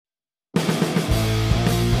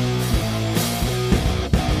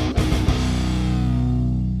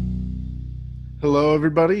Hello,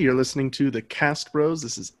 everybody. You're listening to the Cast Bros.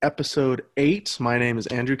 This is episode 8. My name is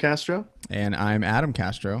Andrew Castro. And I'm Adam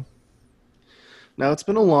Castro. Now, it's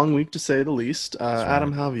been a long week to say the least. That's Adam,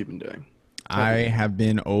 right. how have you been doing? I have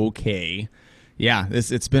been okay. Yeah,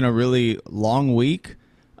 it's been a really long week.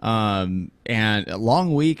 And a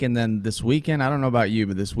long week, and then this weekend, I don't know about you,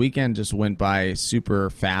 but this weekend just went by super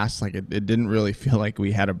fast. Like it didn't really feel like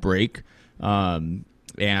we had a break. And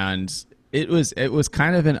it was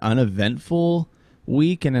kind of an uneventful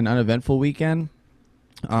week and an uneventful weekend.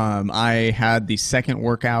 I had the second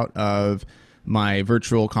workout of my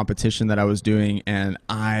virtual competition that I was doing, and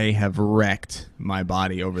I have wrecked my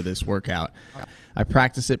body over this workout. I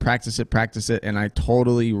practice it, and I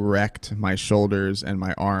totally wrecked my shoulders and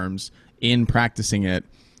my arms in practicing it,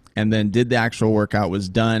 and then did the actual workout, was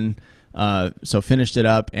done, so finished it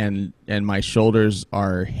up, and my shoulders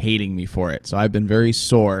are hating me for it. So I've been very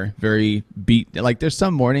sore, very beat. Like there's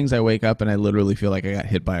some mornings I wake up and I literally feel like I got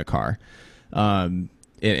hit by a car. I've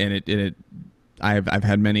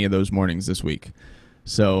had many of those mornings this week.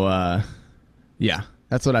 So, yeah,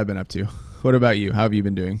 that's what I've been up to. What about you? How have you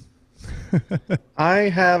been doing? I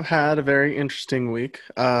have had a very interesting week.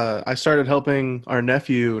 I started helping our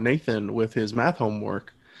nephew, Nathan, with his math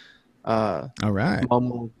homework. All right.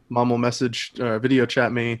 Mom will message, video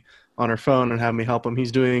chat me on her phone and have me help him.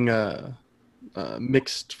 He's doing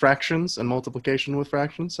mixed fractions and multiplication with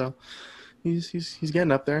fractions, so he's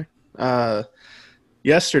getting up there.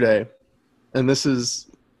 Yesterday, and I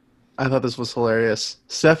thought this was hilarious.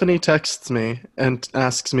 Stephanie texts me and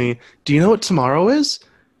asks me, "Do you know what tomorrow is?"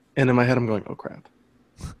 And in my head, I'm going, "Oh crap!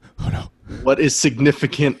 Oh no! What is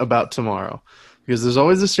significant about tomorrow?" Because there's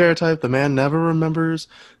always the stereotype: the man never remembers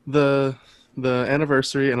the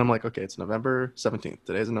anniversary. And I'm like, "Okay, it's November 17th.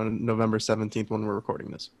 Today's November 17th when we're recording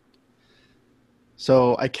this."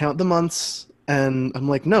 So I count the months, and I'm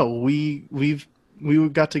like, "No, we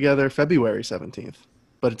got together February 17th."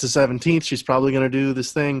 But it's the 17th. She's probably going to do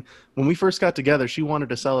this thing. When we first got together, she wanted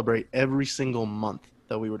to celebrate every single month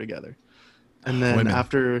that we were together. And then Women.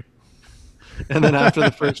 after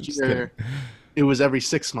the first Just year, kidding. it was every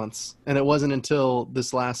 6 months. And it wasn't until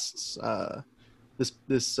this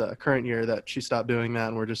current year that she stopped doing that,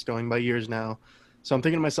 and we're just going by years now. So I'm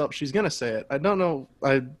thinking to myself, she's going to say it. I don't know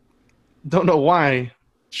why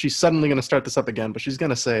she's suddenly going to start this up again, but she's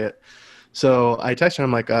going to say it. So I text her.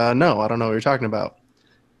 I'm like, no, I don't know what you're talking about.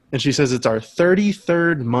 And she says it's our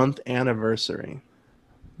 33rd month anniversary.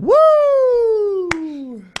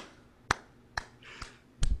 Woo!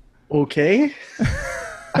 Okay.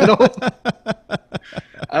 I don't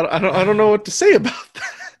know what to say about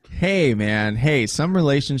that. Hey, man. Hey, some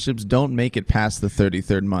relationships don't make it past the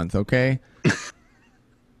 33rd month. Okay.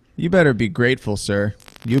 You better be grateful, sir.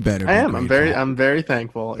 You better be I am. grateful. I'm very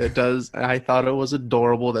thankful. It does. I thought it was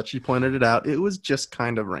adorable that she pointed it out. It was just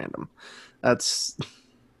kind of random.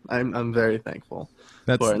 I'm very thankful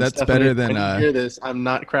for it. And That's Stephanie, better than when you hear this, I'm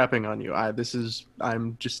not crapping on you.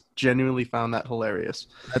 I'm just genuinely found that hilarious.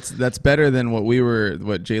 that's better than what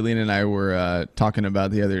Jaylene and I were talking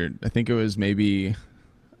about the other. I think it was maybe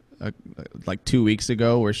like 2 weeks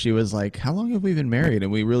ago, where she was like, "How long have we been married?"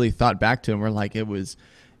 And we really thought back to him. We're like, it was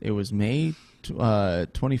May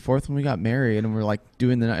 24th when we got married, and we're like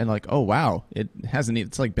doing and like, oh wow,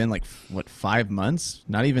 it's like been like what, 5 months,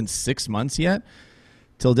 not even 6 months yet,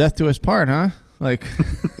 till death do us part, huh? Like,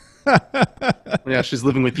 Yeah, she's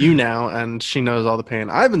living with you now, and she knows all the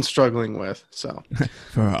pain I've been struggling with. So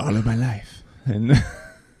for all of my life. And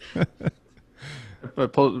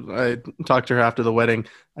I talked to her after the wedding.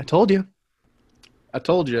 I told you.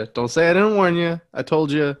 Don't say I didn't warn you. I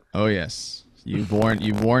told you. oh yes, you've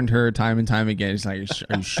warned her time and time again. It's like,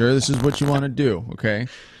 are you sure this is what you want to do? Okay,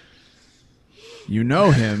 you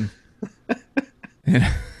know him. And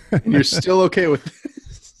you're still okay with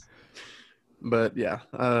this. But yeah,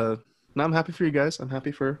 no, I'm happy for you guys. I'm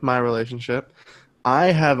happy for my relationship.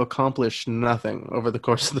 I have accomplished nothing over the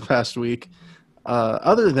course of the past week,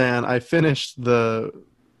 other than I finished the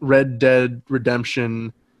Red Dead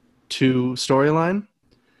Redemption 2 storyline.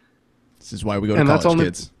 This is why we go to And that's college, only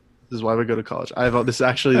kids. This is why we go to college.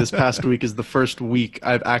 This past week is the first week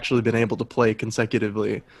I've actually been able to play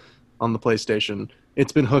consecutively on the PlayStation.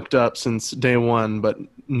 It's been hooked up since day one, but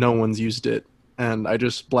no one's used it. And I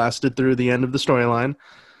just blasted through the end of the storyline.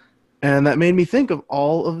 And that made me think of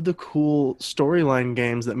all of the cool storyline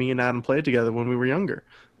games that me and Adam played together when we were younger.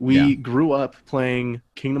 Yeah. We grew up playing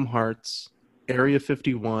Kingdom Hearts, Area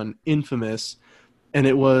 51, Infamous, and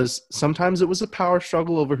sometimes it was a power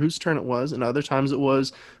struggle over whose turn it was, and other times it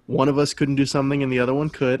was one of us couldn't do something and the other one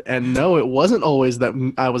could. And no, it wasn't always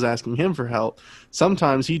that I was asking him for help.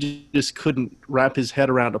 Sometimes he just couldn't wrap his head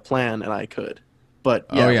around a plan, and I could. But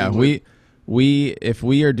Oh yeah, yeah, we if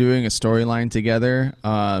we are doing a storyline together,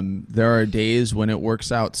 there are days when it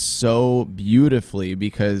works out so beautifully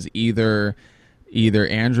because either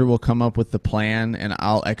Andrew will come up with the plan and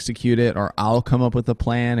I'll execute it, or I'll come up with the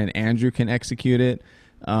plan and Andrew can execute it.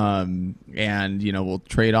 And we'll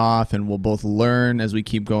trade off and we'll both learn as we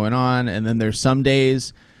keep going on. And then there's some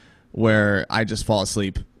days where I just fall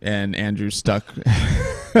asleep and Andrew's stuck.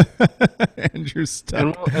 Andrew's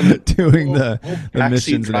stuck doing the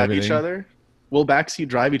missions and everything. Each other. We'll backseat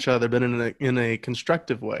drive each other, but in a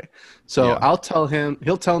constructive way. So Yeah. I'll tell him,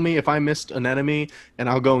 he'll tell me if I missed an enemy and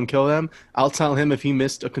I'll go and kill them. I'll tell him if he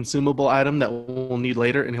missed a consumable item that we'll need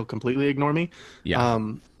later, and he'll completely ignore me. Yeah.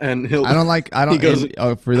 And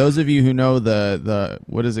for those of you who know the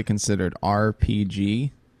what is it considered,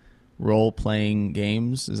 RPG, role playing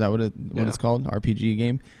games, is that what it's called, RPG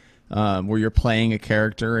game, where you're playing a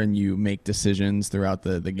character and you make decisions throughout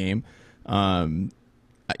the game. I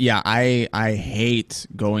hate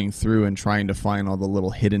going through and trying to find all the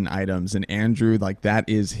little hidden items, and Andrew, like, that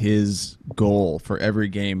is his goal for every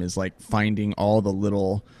game, is like finding all the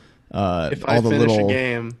little if I finish a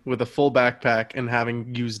game with a full backpack and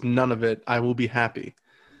having used none of it, I will be happy.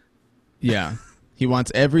 Yeah. He wants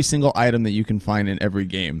every single item that you can find in every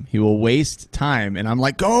game. He will waste time, and I'm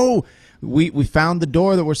like, go! We found the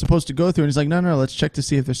door that we're supposed to go through, and he's like, no, let's check to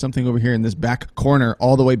see if there's something over here in this back corner,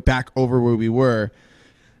 all the way back over where we were.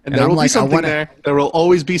 And there will be something there. There will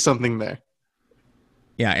always be something there.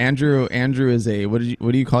 Yeah, Andrew is a what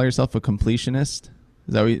do you call yourself? A completionist?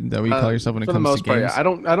 Is that what you call yourself when it comes to games? Yeah. I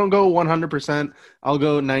don't go 100%. I'll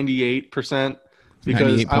go 98%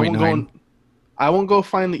 because I won't go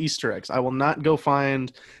find the Easter eggs. I will not go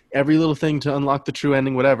find every little thing to unlock the true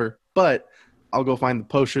ending, whatever. But I'll go find the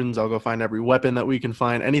potions. I'll go find every weapon that we can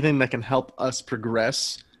find. Anything that can help us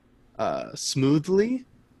progress smoothly,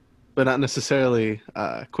 but not necessarily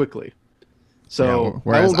quickly. So yeah,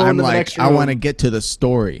 whereas I'm like, I want to get to the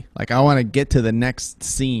story. Like, I want to get to the next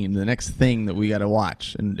scene, the next thing that we got to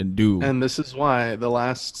watch and do. And this is why the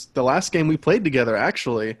last game we played together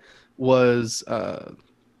actually was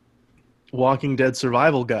Walking Dead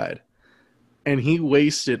Survival Guide. And he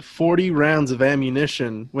wasted 40 rounds of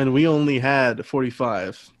ammunition when we only had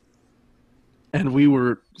 45. And we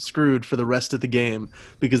were screwed for the rest of the game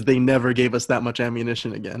because they never gave us that much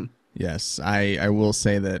ammunition again. Yes, I will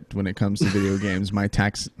say that when it comes to video games, my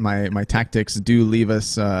tactics do leave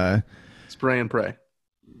us spray and pray.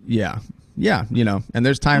 Yeah, and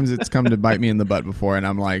there's times it's come to bite me in the butt before, and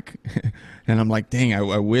I'm like, dang,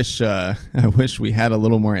 I wish we had a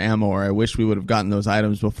little more ammo, or I wish we would have gotten those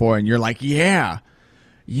items before. And you're like, yeah,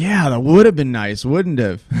 that would have been nice, wouldn't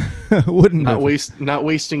have? Not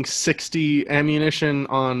wasting 60 ammunition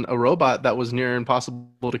on a robot that was near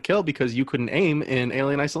impossible to kill because you couldn't aim in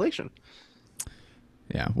Alien Isolation.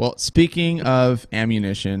 Yeah. Well, speaking of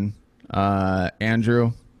ammunition,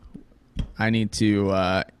 Andrew, I need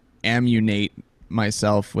to ammunate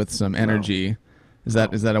myself with some energy. No.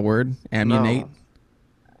 Is that a word? Ammunate?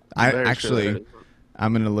 No.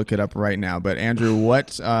 I'm going to look it up right now. But Andrew,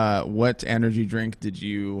 what energy drink did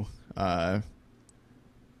you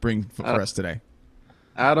bring for us today?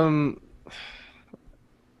 Adam,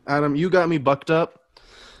 you got me bucked up.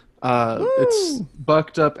 It's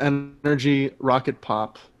Bucked Up Energy Rocket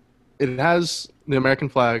Pop. It has the American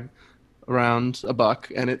flag around a buck,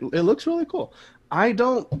 and it looks really cool.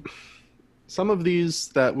 Some of these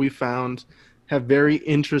that we found have very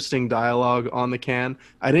interesting dialogue on the can.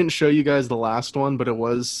 I didn't show you guys the last one, but it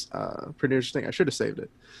was pretty interesting. I should have saved it.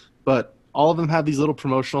 But all of them have these little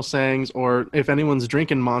promotional sayings, or if anyone's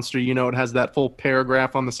drinking Monster, it has that full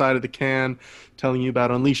paragraph on the side of the can telling you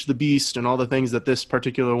about Unleash the Beast and all the things that this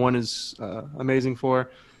particular one is amazing for.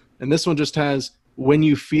 And this one just has, when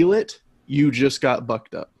you feel it, you just got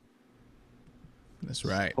bucked up. That's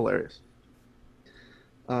right. Hilarious.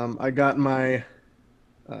 I got my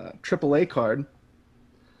AAA card.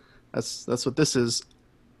 That's what this is.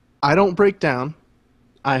 I don't break down.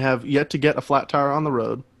 I have yet to get a flat tire on the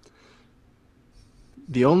road.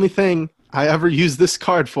 The only thing I ever use this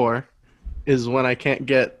card for is when I can't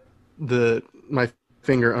get my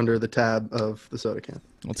finger under the tab of the soda can.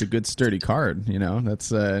 Well, it's a good sturdy card,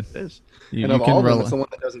 That's it is. And of all of them, it's the one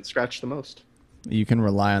that doesn't scratch the most. You can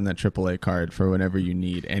rely on that AAA card for whenever you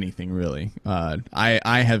need anything, really. I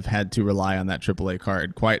have had to rely on that AAA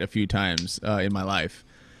card quite a few times in my life.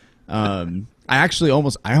 I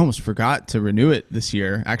almost forgot to renew it this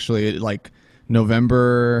year. Actually,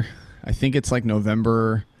 November, I think it's like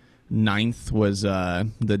November 9th was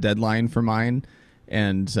the deadline for mine,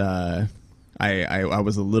 and I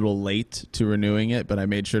was a little late to renewing it, but I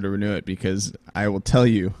made sure to renew it because I will tell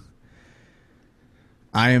you,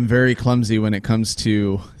 I am very clumsy when it comes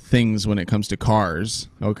to things. When it comes to cars,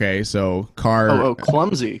 okay. So Oh, car. oh,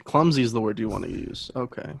 clumsy. Clumsy is the word you want to use.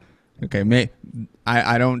 Okay. Okay,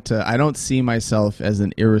 I don't see myself as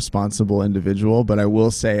an irresponsible individual, but I will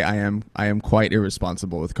say I am quite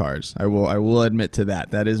irresponsible with cars. I will admit to that.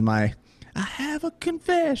 That is my I have a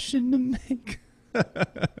confession to make.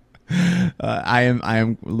 I am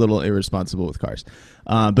a little irresponsible with cars,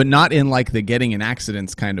 but not in like the getting in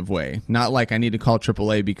accidents kind of way. Not like I need to call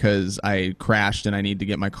AAA because I crashed and I need to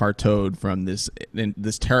get my car towed from this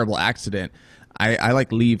terrible accident. I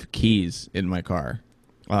like leave keys in my car.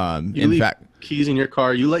 You In leave fact, keys in your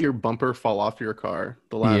car. You let your bumper fall off your car.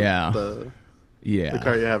 yeah, The yeah.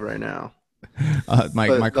 car you have right now. My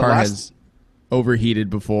The car last has overheated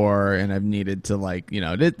before, and I've needed to like me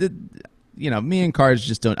and cars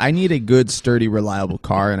just don't. I need a good, sturdy, reliable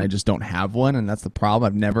car, and I just don't have one, and that's the problem.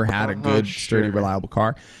 I've never had a good, sturdy, sure. reliable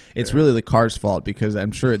car. It's Sure. really the car's fault because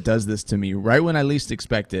I'm sure it does this to me right when I least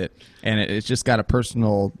expect it, and it's just got a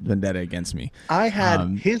personal vendetta against me. I had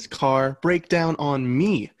Um, his car break down on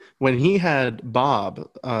me when he had Bob,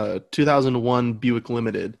 2001 Buick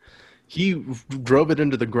Limited. He drove it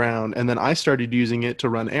into the ground, and then I started using it to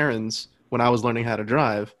run errands when I was learning how to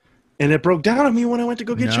drive, and it broke down on me when I went to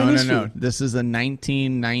go get no, no, Chinese no. food. This is a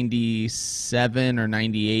 1997 or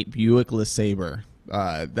 98 Buick LeSabre.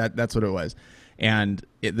 That's what it was, and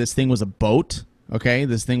this thing was a boat. Okay,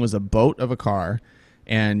 this thing was a boat of a car,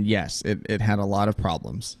 and yes, it had a lot of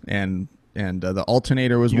problems, and the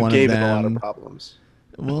alternator was You one of gave it a lot of them. problems.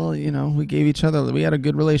 Well, we gave each other. We had a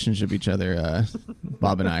good relationship, each other.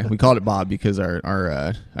 Bob and I. We called it Bob because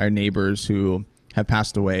our neighbors who have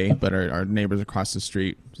passed away, but our neighbors across the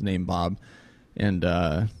street was named Bob, and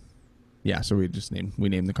yeah, so we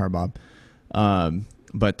named the car Bob.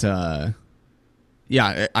 But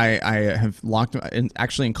yeah, I have locked.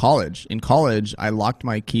 Actually, in college, I locked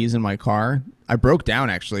my keys in my car. I broke down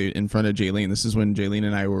actually in front of Jaylene. This is when Jaylene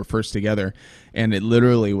and I were first together, and it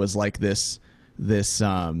literally was like this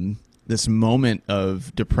moment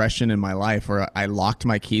of depression in my life where I locked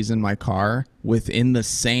my keys in my car within the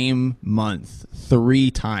same month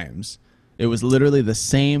 3 times. It was literally the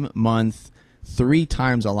same month 3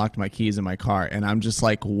 times I locked my keys in my car, and I'm just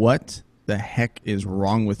like, what the heck is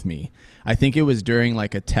wrong with me? I think it was during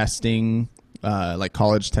like a testing, like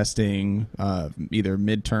college testing, either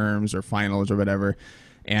midterms or finals or whatever,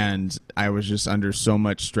 and I was just under so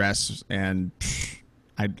much stress, and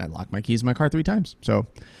I locked my keys in my car 3 times. So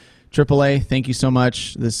AAA, thank you so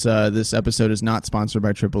much. This episode is not sponsored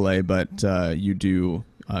by AAA, but you do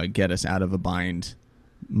get us out of a bind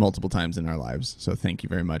multiple times in our lives. So thank you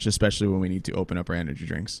very much, especially when we need to open up our energy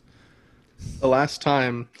drinks. The last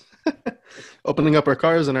time, opening up our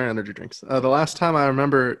cars and our energy drinks. The last time I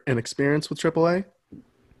remember an experience with AAA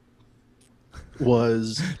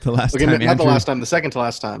was The last okay, time, not the Andrew. last time, the second to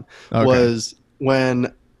last time Okay. was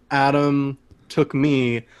when Adam took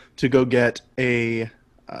me to go get a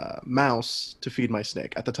mouse to feed my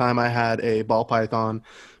snake. At the time, I had a ball python.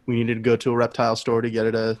 We needed to go to a reptile store to get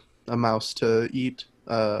it a mouse to eat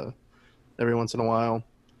every once in a while.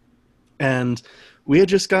 And we had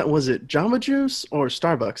just got, was it Jamba Juice or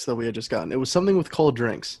Starbucks that we had just gotten? It was something with cold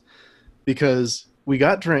drinks because we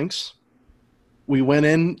got drinks. We went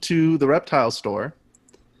into the reptile store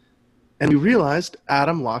and we realized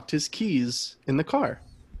Adam locked his keys in the car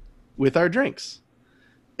with our drinks.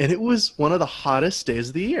 And it was one of the hottest days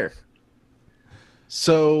of the year.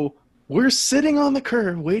 So we're sitting on the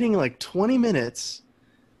curb waiting like 20 minutes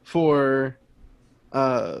for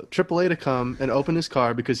AAA to come and open his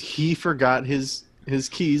car because he forgot his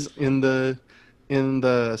keys in the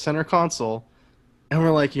center console. And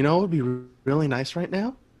we're like, you know what would be really nice right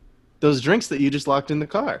now? Those drinks that you just locked in the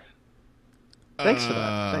car. Thanks for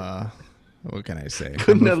that. What can I say?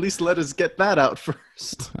 Couldn't at least let us get that out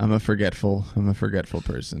first. I'm a forgetful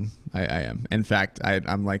person. I am. In fact,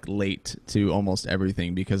 I'm like late to almost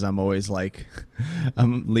everything because I'm always like,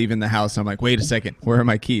 I'm leaving the house. I'm like, wait a second, where are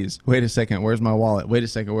my keys? Wait a second, where's my wallet? Wait a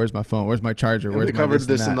second, where's my phone? Where's my charger? And Where's we my covered this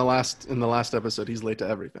this and in the last episode. He's late to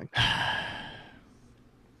everything.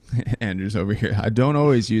 Andrew's over here. I don't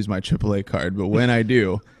always use my AAA card, but when I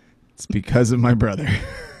do, it's because of my brother.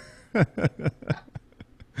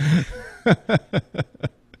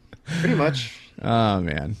 Pretty much. Oh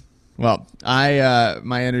man. Well, I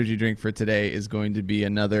my energy drink for today is going to be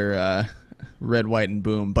another red, white, and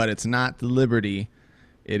boom, but it's not the Liberty.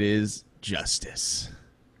 It is Justice.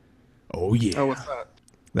 Oh yeah. Oh, what's that?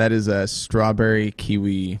 That is a strawberry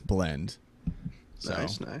kiwi blend. So,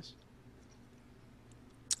 Nice.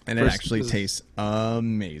 And it actually tastes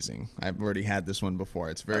amazing. I've already had this one before.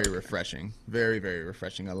 It's very refreshing. Very, very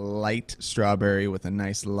refreshing. A light strawberry with a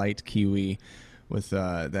nice light kiwi with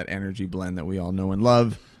that energy blend that we all know and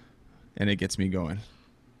love. And it gets me going.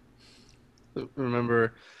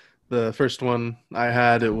 Remember the first one I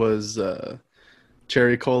had, it was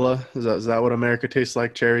cherry cola. Is that what America tastes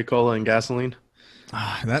like? Cherry cola and gasoline?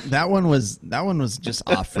 That one was just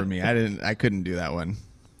off for me. I couldn't do that one.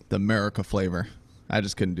 The America flavor. I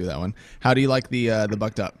just couldn't do that one. How do you like the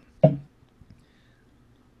Bucked Up?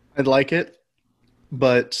 I'd like it,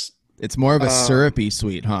 but it's more of a syrupy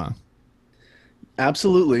sweet, huh?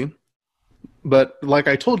 Absolutely. But like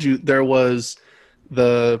I told you, there was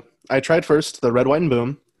I tried first the Red, White, and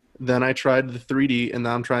Boom. Then I tried the 3D, and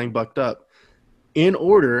now I'm trying Bucked Up. In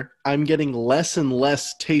order, I'm getting less and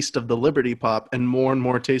less taste of the Liberty Pop and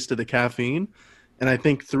more taste of the caffeine. And I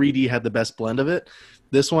think 3D had the best blend of it.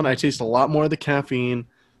 This one, I taste a lot more of the caffeine.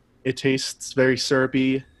 It tastes very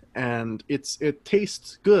syrupy, and it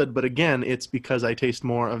tastes good. But again, it's because I taste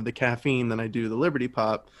more of the caffeine than I do the Liberty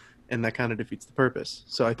Pop, and that kind of defeats the purpose.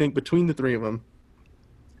 So I think between the three of them,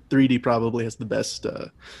 3D probably has the best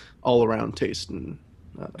all-around taste and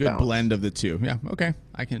good balance. Blend of the two. Yeah, okay,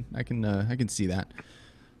 I can see that.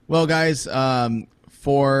 Well, guys,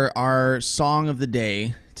 for our song of the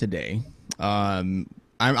day today, I'm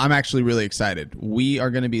actually really excited. We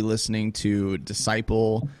are going to be listening to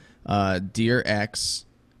Disciple, Dear X,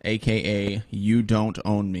 aka You Don't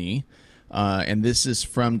Own Me, and this is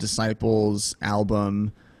from Disciple's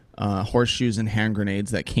album Horseshoes and Hand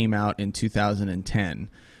Grenades that came out in 2010.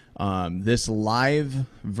 This live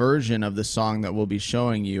version of the song that we'll be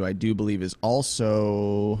showing you, I do believe, is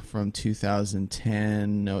also from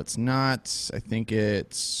 2010. No, it's not. I think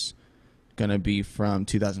it's going to be from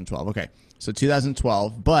 2012. Okay, so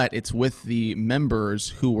 2012, but it's with the members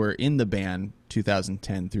who were in the band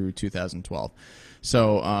 2010 through 2012.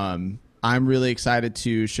 So I'm really excited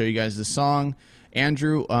to show you guys this song.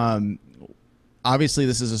 Andrew, obviously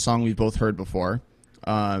this is a song we've both heard before.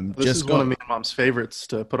 This is one of me and Mom's favorites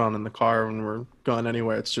to put on in the car when we're going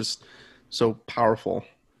anywhere. It's just so powerful.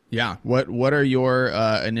 Yeah. What are your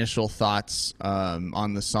initial thoughts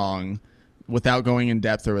on the song, without going in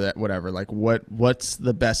depth or whatever? Like, what's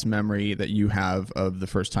the best memory that you have of the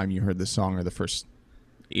first time you heard this song, or the first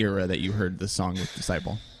era that you heard the song with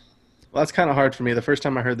Disciple? Well, that's kind of hard for me. The first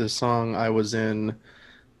time I heard this song, I was in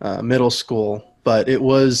middle school, but it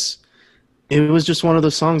was just one of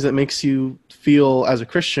those songs that makes you feel, as a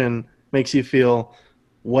Christian, makes you feel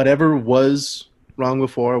whatever was wrong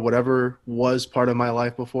before, whatever was part of my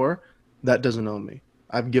life before, that doesn't own me.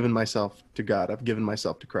 I've given myself to God. I've given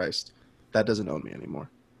myself to Christ. That doesn't own me anymore.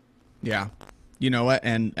 Yeah. You know what?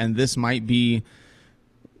 And this might be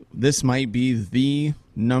the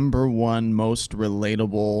number one most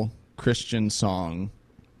relatable Christian song,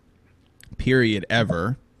 period,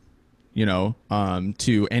 ever.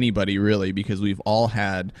 To anybody really, because we've all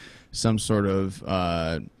had some sort of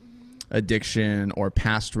addiction or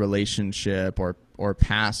past relationship or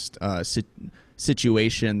past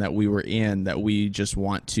situation that we were in that we just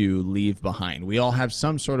want to leave behind. We all have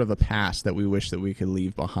some sort of a past that we wish that we could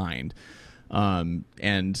leave behind.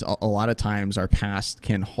 And a lot of times our past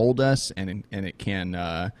can hold us and it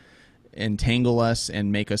can entangle us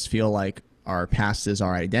and make us feel like our past is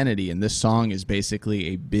our identity. And this song is basically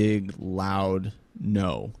a big, loud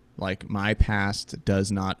no. Like, my past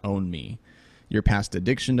does not own me. Your past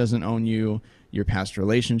addiction doesn't own you. Your past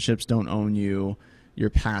relationships don't own you. Your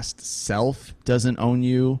past self doesn't own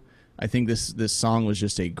you. I think this song was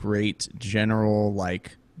just a great general,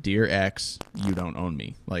 like, Dear X, you don't own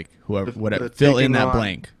me. Like, whatever, fill in that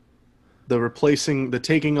blank. The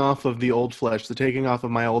taking off of the old flesh, the taking off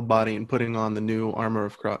of my old body and putting on the new armor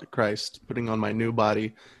of Christ, putting on my new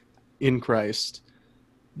body in Christ,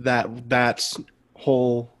 that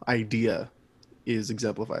whole idea is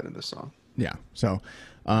exemplified in this song. Yeah. So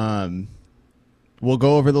we'll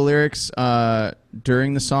go over the lyrics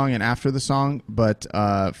during the song and after the song, but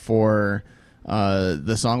for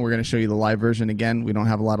the song, we're going to show you the live version. Again, we don't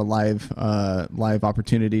have a lot of live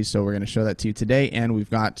opportunities, so we're going to show that to you today, and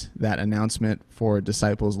we've got that announcement for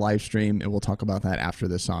Disciples live stream, and we'll talk about that after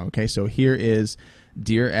this song. Okay, so here is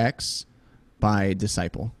Dear X by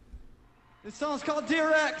Disciple. This song's called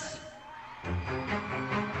Dear X.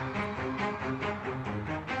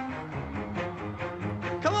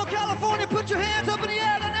 Come on, California, put your hands up in the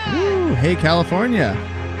air tonight. Woo, hey, California.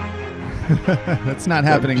 That's not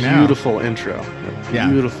happening now. Beautiful intro. Yeah.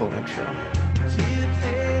 Beautiful intro.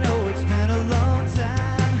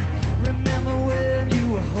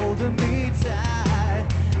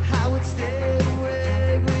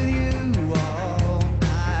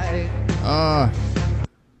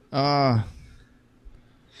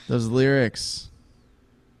 Those lyrics.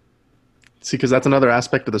 See, because that's another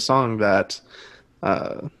aspect of the song that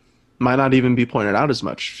might not even be pointed out as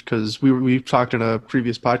much. Because we've talked in a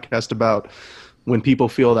previous podcast about when people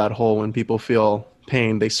feel that hole, when people feel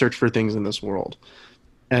pain, they search for things in this world.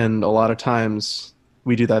 And a lot of times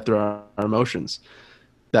we do that through our emotions.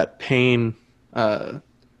 That pain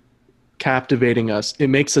captivating us, it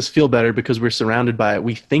makes us feel better because we're surrounded by it.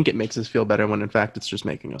 We think it makes us feel better when in fact it's just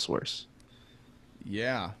making us worse.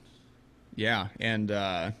 Yeah. Yeah, and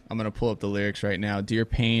I'm going to pull up the lyrics right now. Dear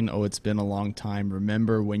pain, oh, it's been a long time.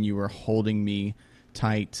 Remember when you were holding me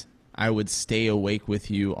tight, I would stay awake with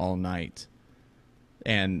you all night.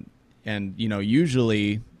 And you know,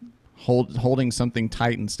 usually holding something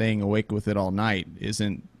tight and staying awake with it all night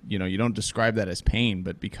isn't, you know, you don't describe that as pain,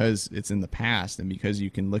 but because it's in the past and because you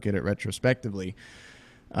can look at it retrospectively,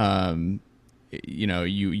 you know,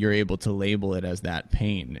 you're able to label it as that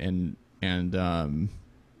pain, and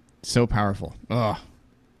so powerful. Oh,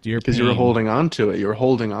 dear pain. Because you were holding on to it. You were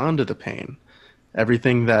holding on to the pain.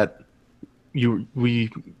 Everything that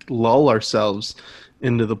we lull ourselves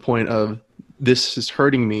into the point of, this is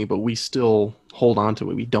hurting me, but we still hold on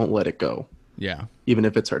to it. We don't let it go. Yeah. Even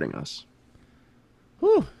if it's hurting us.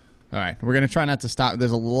 Whew. All right. We're going to try not to stop.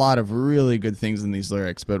 There's a lot of really good things in these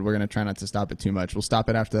lyrics, but we're going to try not to stop it too much. We'll stop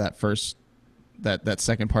it after that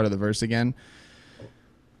second part of the verse again,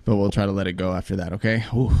 but we'll try to let it go after that, okay?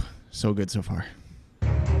 Ooh, so good so far.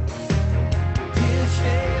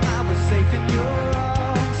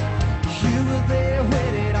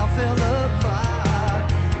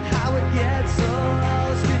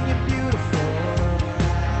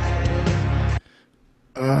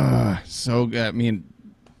 So good. I mean,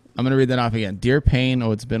 I'm going to read that off again. Dear pain,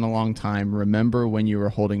 oh, it's been a long time. Remember when you were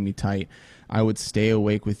holding me tight. I would stay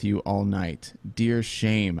awake with you all night. Dear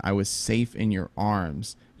shame, I was safe in your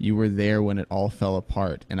arms. You were there when it all fell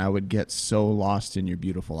apart, and I would get so lost in your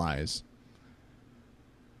beautiful eyes.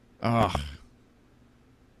 Ugh.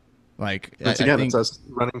 Like, Once again, it's us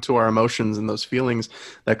running to our emotions and those feelings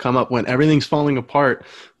that come up when everything's falling apart,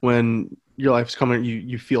 when your life's coming,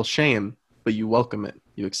 you feel shame, but you welcome it.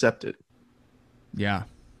 You accept it. Yeah.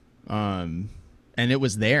 And it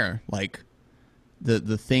was there. Like,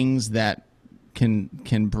 the things that can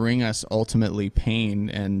bring us ultimately pain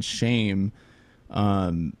and shame,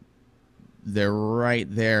 they're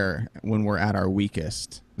right there when we're at our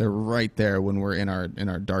weakest. They're right there when we're in our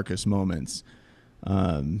darkest moments.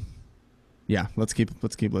 Yeah, let's keep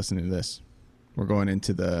listening to this. We're going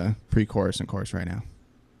into the pre-chorus and chorus right now.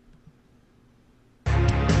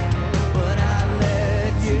 But I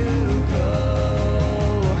let you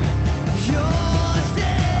go. You're still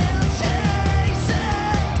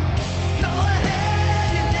chasing. Go ahead,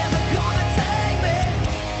 you're never gonna take me.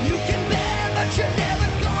 You can bend, but you're never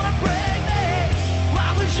gonna break me.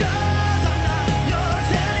 I was yours, I'm not yours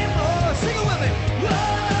anymore. Sing it with me.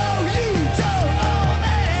 Whoa, you don't own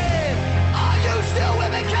me. Are you still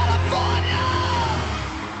with me, California?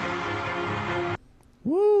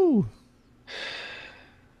 Woo!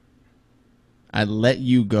 I let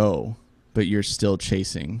you go, but you're still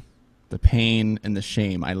chasing the pain and the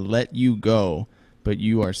shame. I let you go, but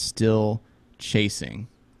you are still chasing.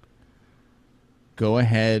 Go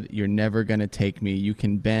ahead. You're never going to take me. You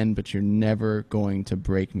can bend, but you're never going to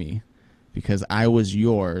break me, because I was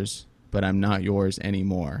yours, but I'm not yours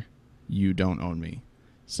anymore. You don't own me.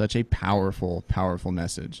 Such a powerful, powerful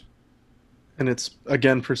message. And it's,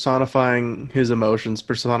 again, personifying his emotions,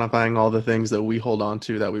 personifying all the things that we hold on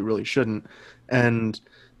to that we really shouldn't. And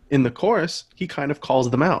in the chorus, he kind of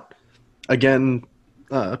calls them out. Again,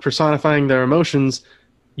 personifying their emotions.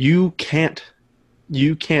 You can't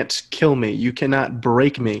kill me. You cannot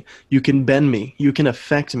break me. You can bend me. You can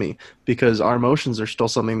affect me, because our emotions are still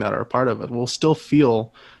something that are a part of it. We'll still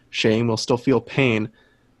feel shame. We'll still feel pain.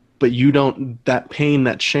 But you don't, that pain,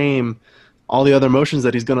 that shame, all the other emotions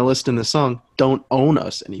that he's going to list in the song don't own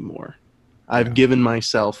us anymore. I've given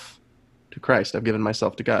myself to Christ. I've given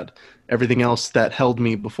myself to God. Everything else that held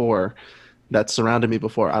me before, that surrounded me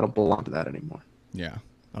before, I don't belong to that anymore. Yeah.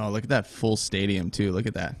 Oh, look at that full stadium too. Look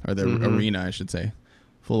at that. Or the arena, I should say.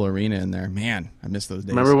 Full arena in there. Man, I miss those days.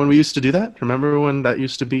 Remember when we used to do that? Remember when that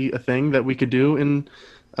used to be a thing that we could do in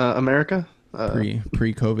America?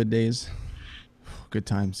 Pre-COVID days. Good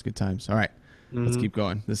times, good times. All right. Let's keep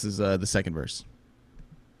going. This is the second verse.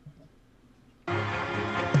 Dear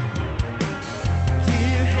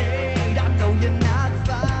hate, I know you're not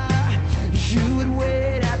fine. You would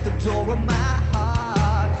wait at the door of my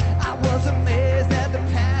heart. I was amazed at the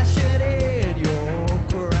passion in your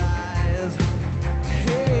cries.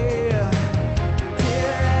 Hey,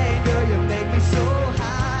 dear anger, you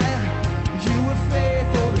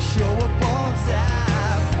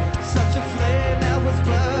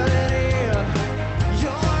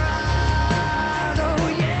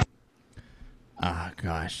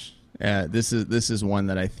This is one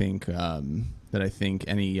that I think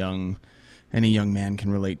any young man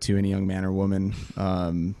can relate to, any young man or woman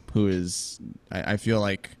who is, I feel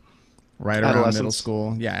like, right around middle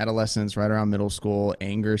school. Yeah, adolescence, right around middle school.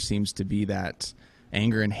 Anger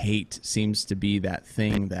and hate seems to be that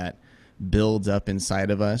thing that builds up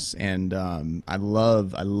inside of us. And I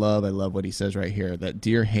love what he says right here, that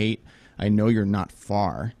dear hate, I know you're not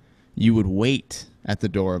far. You would wait at the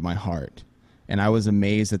door of my heart. And I was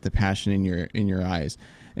amazed at the passion in your eyes.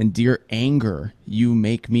 And dear anger, you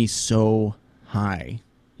make me so high.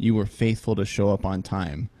 You were faithful to show up on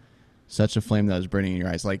time. Such a flame that was burning in your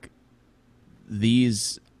eyes. Like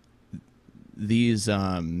these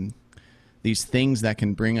things that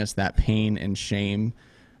can bring us that pain and shame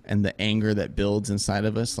and the anger that builds inside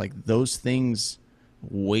of us, like those things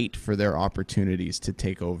wait for their opportunities to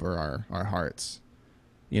take over our hearts.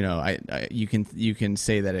 You know, you can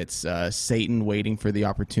say that it's Satan waiting for the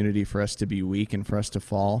opportunity for us to be weak and for us to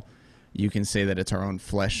fall. You can say that it's our own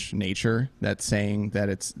flesh nature that's saying that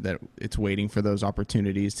it's waiting for those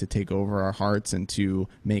opportunities to take over our hearts and to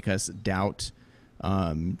make us doubt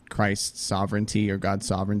Christ's sovereignty or God's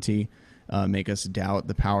sovereignty, make us doubt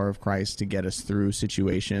the power of Christ to get us through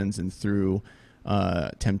situations and through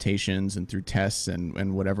temptations and through tests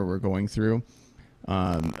and whatever we're going through.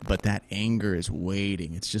 But that anger is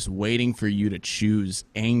waiting. It's just waiting for you to choose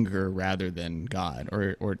anger rather than God,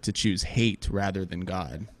 or to choose hate rather than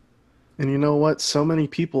God. And you know what? So many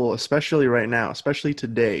people, especially right now, especially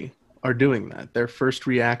today, are doing that. Their first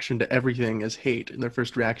reaction to everything is hate, and their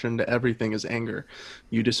first reaction to everything is anger.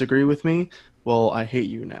 You disagree with me? Well, I hate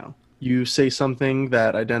you now. You say something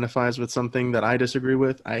that identifies with something that I disagree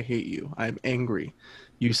with, I hate you. I'm angry.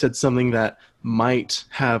 You said something that might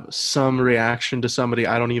have some reaction to somebody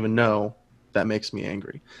I don't even know, that makes me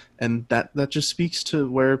angry. And that just speaks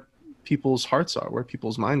to where people's hearts are, where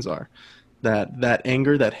people's minds are. That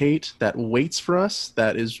anger, that hate, that waits for us,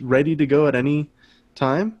 that is ready to go at any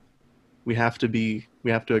time, we have to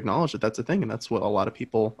acknowledge that that's a thing, and that's what a lot of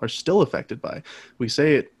people are still affected by. We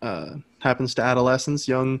say it happens to adolescents,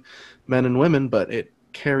 young men and women, but it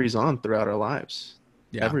carries on throughout our lives.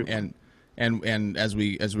 Yeah, everyone. And as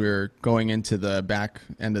we're going into the back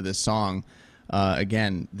end of this song,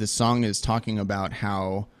 again, this song is talking about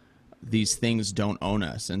how these things don't own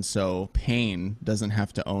us, and so pain doesn't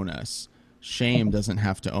have to own us. Shame doesn't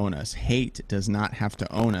have to own us. Hate does not have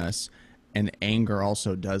to own us. And anger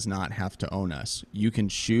also does not have to own us. You can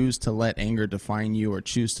choose to let anger define you, or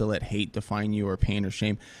choose to let hate define you, or pain or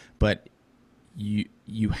shame, but you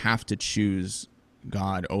have to choose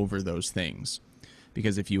God over those things.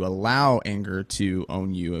 Because if you allow anger to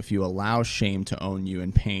own you, if you allow shame to own you,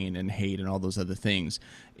 and pain and hate and all those other things,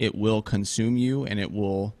 it will consume you, and it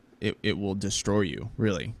will destroy you,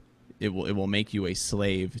 really. It will make you a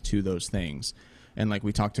slave to those things. And like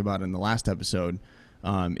we talked about in the last episode,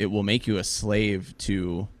 it will make you a slave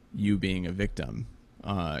to you being a victim,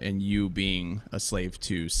 and you being a slave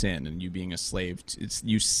to sin, and you being a slave to, it's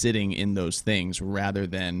you sitting in those things rather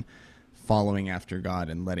than following after God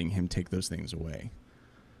and letting him take those things away.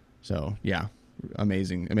 So yeah,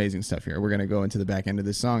 amazing stuff here. We're going to go into the back end of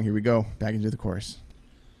this song. Here we go, back into the chorus.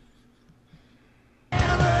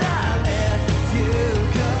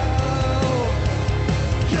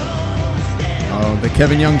 Oh, the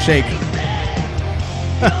Kevin Young shake.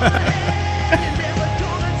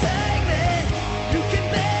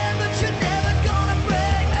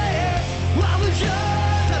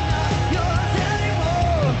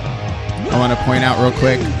 I want to point out real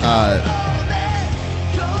quick,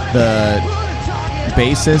 the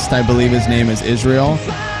bassist, I believe his name is Israel.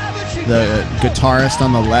 The guitarist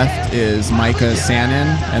on the left is Micah Sanin,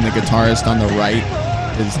 and the guitarist on the right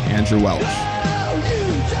is Andrew Welch.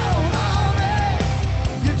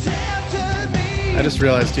 I just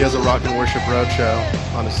realized he has a Rock and Worship Roadshow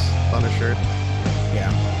on his shirt.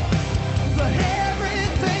 Yeah.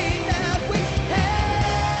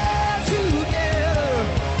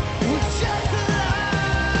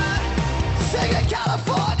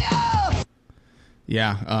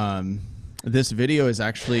 Yeah, this video is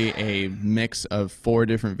actually a mix of 4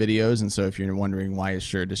 different videos, and so if you're wondering why his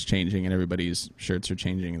shirt is changing and everybody's shirts are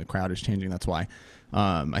changing and the crowd is changing, that's why.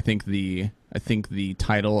 I think the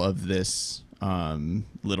title of this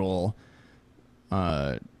little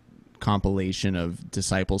compilation of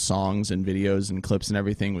disciple songs and videos and clips and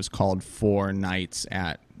everything was called 4 Nights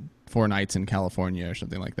in California or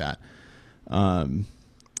something like that.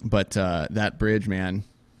 But that bridge, man,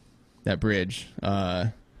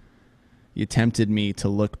 you tempted me to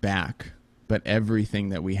look back, but everything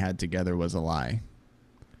that we had together was a lie.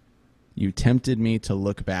 You tempted me to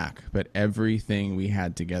look back, but everything we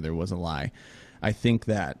had together was a lie. I think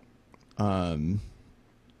that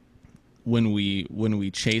when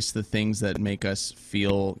we chase the things that make us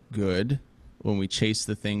feel good, when we chase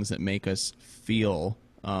the things that make us feel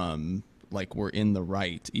like we're in the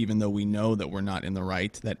right, even though we know that we're not in the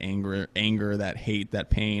right, that anger, that hate, that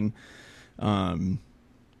pain, and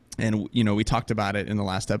we talked about it in the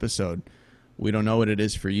last episode. We don't know what it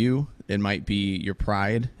is for you. It might be your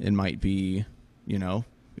pride. It might be,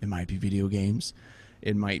 it might be video games.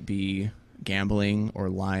 It might be gambling or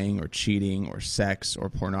lying or cheating or sex or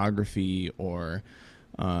pornography or,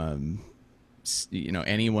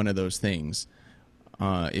 any one of those things.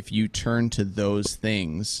 If you turn to those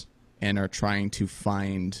things and are trying to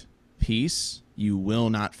find peace, you will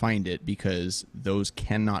not find it, because those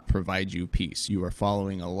cannot provide you peace. You are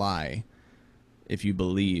following a lie if you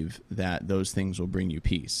believe that those things will bring you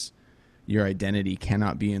peace. Your identity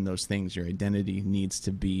cannot be in those things. Your identity needs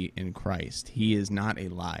to be in Christ. He is not a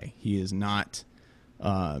lie. He is not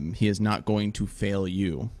going to fail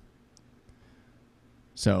you.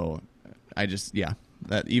 So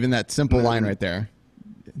that simple line right there.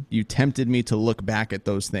 You tempted me to look back at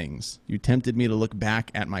those things. You tempted me to look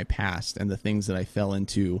back at my past and the things that I fell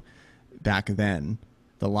into back then.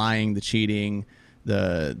 The lying, the cheating,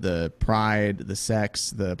 the pride, the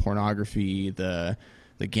sex, the pornography, the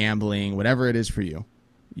gambling, whatever it is for you.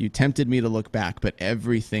 You tempted me to look back, but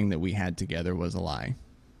everything that we had together was a lie.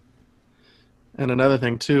 And another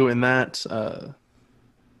thing too, in that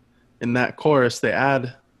chorus, they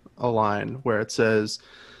add a line where it says,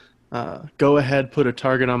 "Go ahead, put a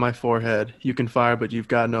target on my forehead. You can fire, but you've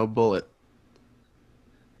got no bullet."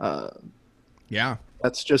 Yeah.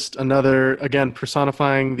 That's just another, again,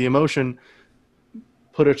 personifying the emotion.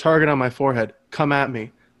 Put a target on my forehead. Come at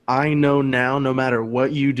me. I know now, no matter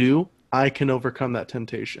what you do, I can overcome that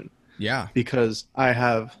temptation. Yeah. Because I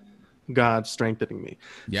have God strengthening me.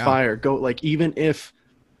 Yeah. Fire. Go, like, even if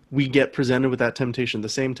we get presented with that temptation, the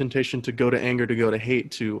same temptation to go to anger, to go to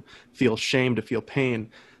hate, to feel shame, to feel pain,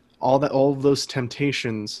 all of those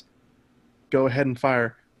temptations, go ahead and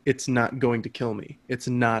fire. It's not going to kill me. It's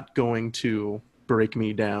not going to break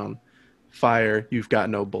me down. Fire. You've got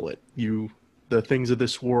no bullet. The things of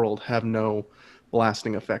this world have no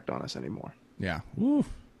lasting effect on us anymore. Yeah. Woo.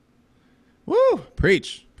 Woo.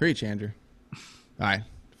 Preach, Andrew. All right,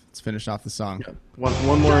 let's finish off the song. Yeah.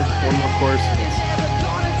 One more chorus.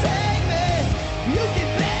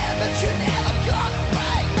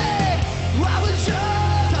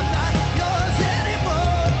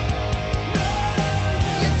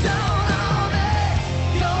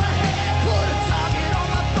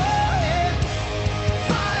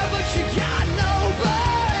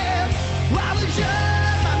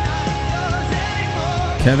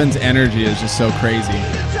 Kevin's energy is just so crazy.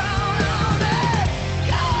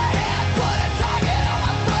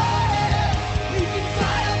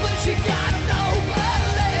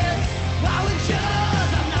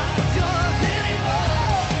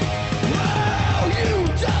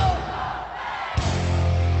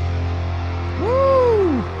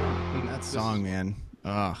 Woo! That song, man.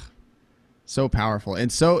 Ugh. So powerful.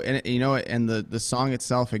 And the song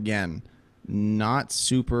itself, again, not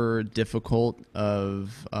super difficult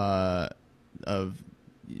of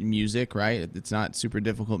music, right? It's not super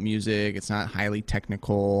difficult music. It's not highly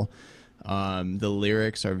technical. The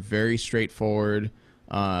lyrics are very straightforward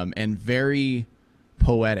and very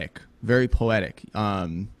poetic. Very poetic.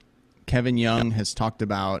 Kevin Young has talked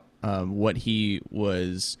about what he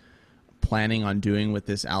was planning on doing with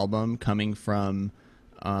this album, coming from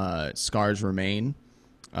Scars Remain.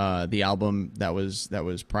 The album that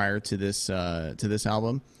was prior to this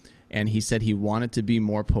album, and he said he wanted to be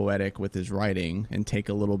more poetic with his writing and take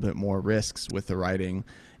a little bit more risks with the writing,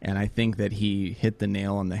 and I think that he hit the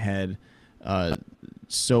nail on the head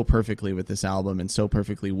so perfectly with this album and so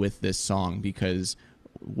perfectly with this song, because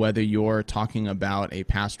whether you're talking about a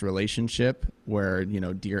past relationship where,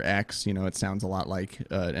 dear ex, it sounds a lot like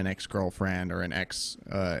an ex-girlfriend or an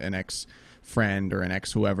ex-friend or an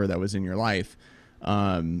ex whoever that was in your life.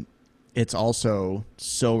 It's also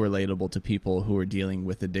so relatable to people who are dealing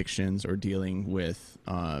with addictions or dealing with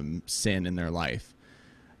sin in their life,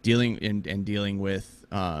 dealing with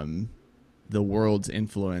the world's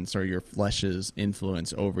influence or your flesh's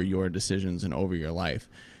influence over your decisions and over your life.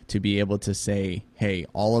 To be able to say, hey,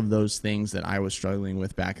 all of those things that I was struggling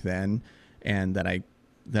with back then and that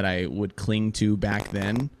I would cling to back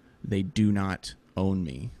then, they do not own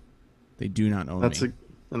me. They do not own me.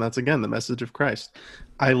 And that's, again, the message of Christ.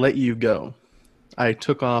 I let you go. I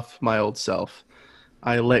took off my old self.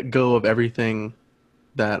 I let go of everything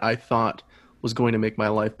that I thought was going to make my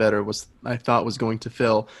life better, was I thought was going to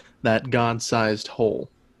fill that God-sized hole.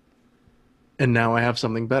 And now I have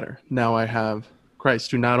something better. Now I have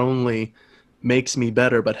Christ, who not only makes me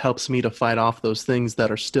better, but helps me to fight off those things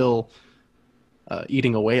that are still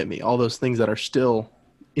eating away at me, all those things that are still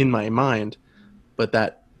in my mind, but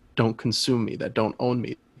that don't consume me, that don't own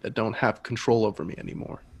me, that don't have control over me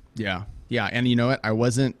anymore. Yeah. Yeah. And you know what? I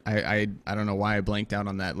don't know why I blanked out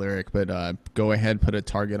on that lyric, but go ahead, put a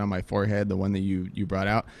target on my forehead, the one that you brought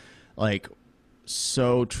out. Like,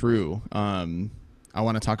 so true. I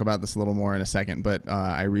want to talk about this a little more in a second, but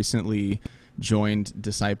I recently joined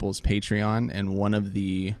Disciples Patreon, and one of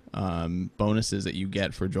the bonuses that you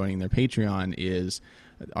get for joining their Patreon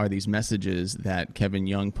are these messages that Kevin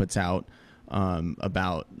Young puts out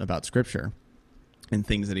about Scripture and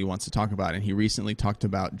things that he wants to talk about. And he recently talked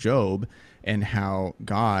about Job and how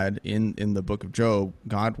God, in the book of Job,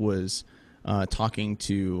 God was talking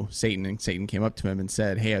to Satan, and Satan came up to him and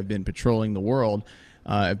said, "Hey, I've been patrolling the world.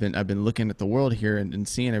 I've been looking at the world here and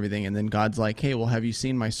seeing everything." And then God's like, "Hey, well, have you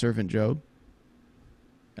seen my servant Job?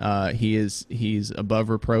 He's above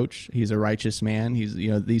reproach. He's a righteous man. He's,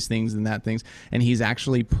 these things and that things." And he's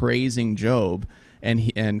actually praising Job.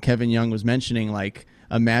 And Kevin Young was mentioning, like,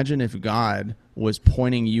 imagine if God was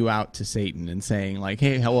pointing you out to Satan and saying, like,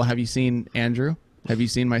 "Hey, well, have you seen Andrew? Have you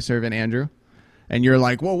seen my servant Andrew?" And you're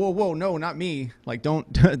like, whoa, no, not me. Like, don't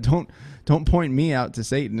point me out to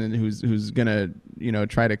Satan, and who's gonna,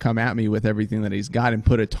 try to come at me with everything that he's got and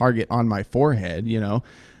put a target on my forehead,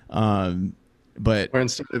 But or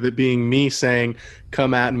instead of it being me saying,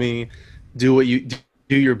 "Come at me, do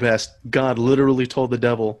your best," God literally told the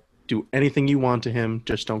devil, "Do anything you want to him,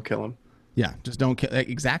 just don't kill him." Yeah, just don't kill.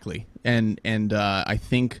 Exactly. And I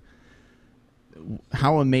think,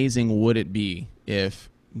 how amazing would it be if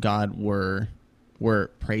God were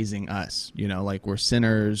praising us? Like, we're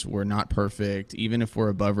sinners, we're not perfect. Even if we're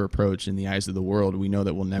above reproach in the eyes of the world, we know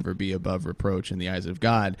that we'll never be above reproach in the eyes of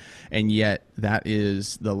God. And yet that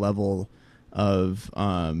is the level of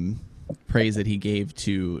praise that he gave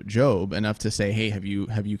to Job, enough to say, "Hey, have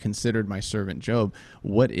you considered my servant Job?"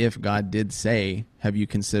 What if God did say, "Have you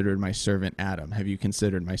considered my servant Adam? Have you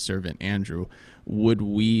considered my servant Andrew?" Would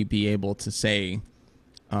we be able to say,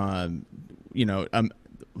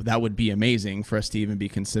 that would be amazing for us to even be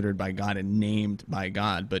considered by God and named by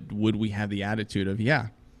God. But would we have the attitude of, yeah,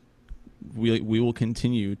 we will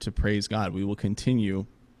continue to praise God. We will continue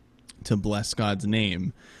to bless God's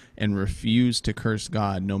name and refuse to curse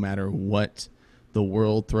God, no matter what the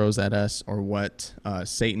world throws at us or what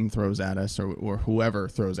Satan throws at us or whoever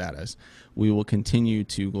throws at us. We will continue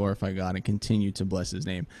to glorify God and continue to bless his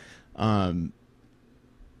name. I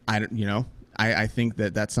think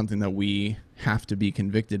that that's something that we have to be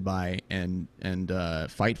convicted by and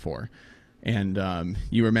fight for. And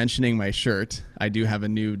you were mentioning my shirt. I do have a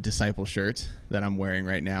new disciple shirt that I'm wearing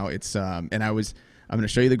right now. It's I'm going to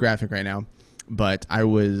show you the graphic right now, but I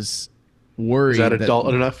was worried. Is that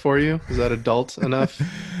adult enough for you? Is that adult enough?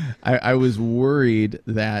 I was worried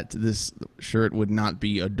that this shirt would not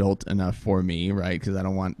be adult enough for me, right? Because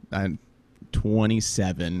I'm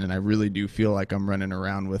 27, and I really do feel like I'm running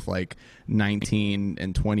around with like 19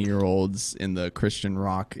 and 20-year-olds in the Christian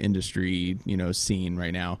rock industry, scene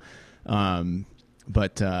right now.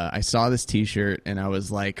 But I saw this T-shirt and I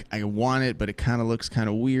was like, I want it, but it kind of looks kind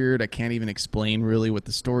of weird. I can't even explain really what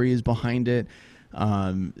the story is behind it.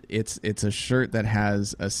 It's a shirt that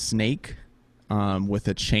has a snake with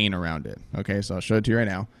a chain around it. Okay, so I'll show it to you right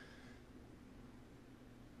now.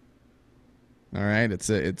 All right,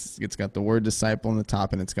 it's got the word disciple on the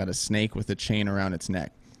top, and it's got a snake with a chain around its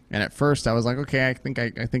neck. And at first, I was like, okay, I think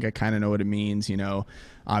I kind of know what it means.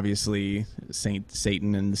 Obviously,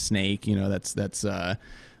 Satan and the snake. That's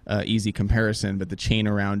easy comparison. But the chain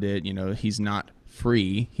around it, he's not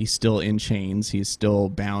free. He's still in chains. He's still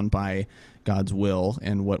bound by God's will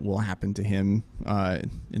and what will happen to him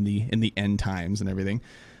in the end times and everything.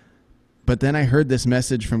 But then I heard this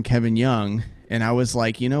message from Kevin Young, and I was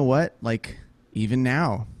like, you know what? Like, even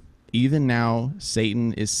now,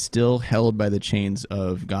 Satan is still held by the chains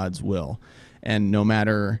of God's will. And no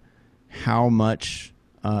matter how much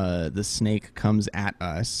the snake comes at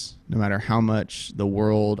us, no matter how much the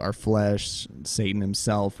world, our flesh, Satan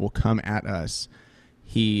himself will come at us,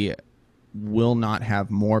 he will not have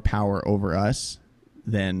more power over us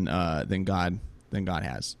than God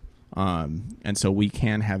has. And so we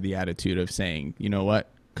can have the attitude of saying, you know what,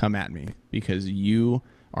 come at me, because you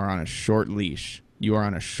are on a short leash. You are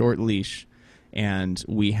on a short leash, and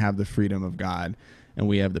we have the freedom of God, and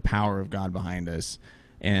we have the power of God behind us.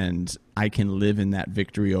 And I can live in that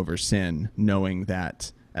victory over sin, knowing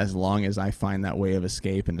that as long as I find that way of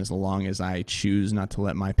escape, and as long as I choose not to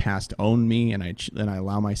let my past own me, and I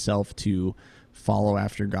allow myself to follow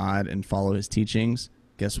after God and follow his teachings,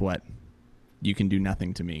 guess what? You can do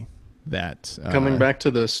nothing to me. That Coming back to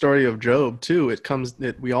the story of Job too,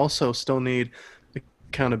 we also still need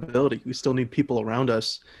accountability. We still need people around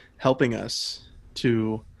us helping us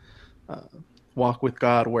to walk with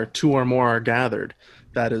God where two or more are gathered.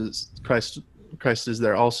 That is Christ is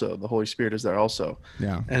there also. The Holy Spirit is there also.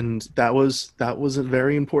 Yeah. And that was a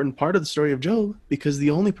very important part of the story of Job, because the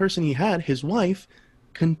only person he had, his wife,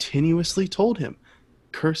 continuously told him,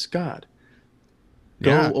 curse God.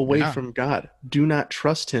 Go away from God. Do not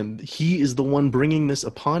trust him. He is the one bringing this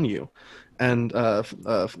upon you. And a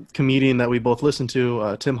comedian that we both listen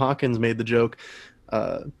to, Tim Hawkins, made the joke,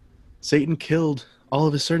 Satan killed all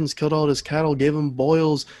of his servants, killed all of his cattle, gave him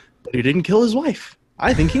boils, but he didn't kill his wife.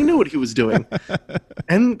 I think he knew what he was doing.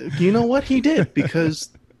 And you know what? He did, because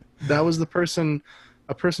that was a person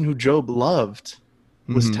who Job loved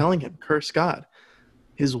was telling him, curse God.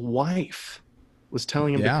 His wife was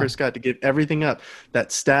telling him to curse God, to give everything up.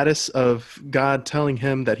 That status of God telling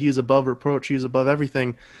him that he is above reproach, he is above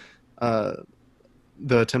everything.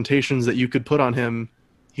 The temptations that you could put on him,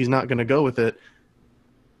 he's not going to go with it.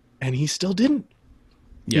 And he still didn't.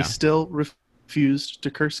 He still refused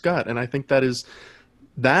to curse God. And I think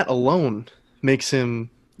that alone makes him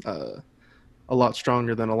a lot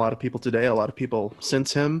stronger than a lot of people today, a lot of people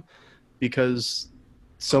since him, because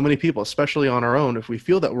so many people, especially on our own, if we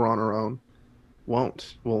feel that we're on our own,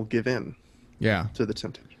 will give in to the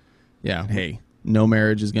temptation. Yeah. Hey, no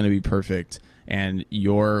marriage is going to be perfect, and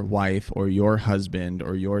your wife or your husband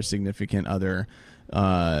or your significant other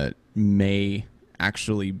may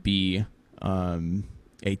actually be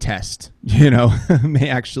a test, may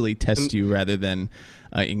actually test you rather than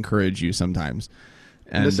encourage you sometimes.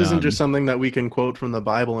 And this isn't just something that we can quote from the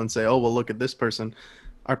Bible and say, oh, well, look at this person.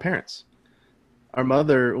 Our parents. Our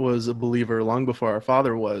mother was a believer long before our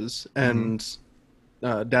father was, and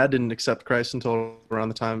Dad didn't accept Christ until around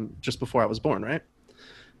the time just before I was born, right?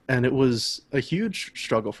 And it was a huge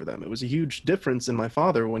struggle for them. It was a huge difference in my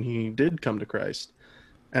father when he did come to Christ.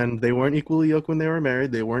 And they weren't equally yoked when they were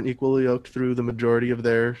married. They weren't equally yoked through the majority of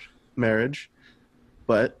their marriage.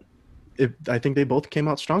 But I think they both came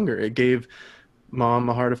out stronger. It gave Mom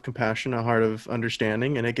a heart of compassion, a heart of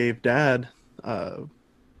understanding, and it gave Dad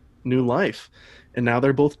new life. And now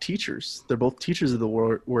they're both teachers. They're both teachers of the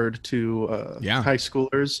word to high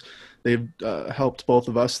schoolers. They've helped both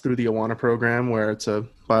of us through the Awana program, where it's a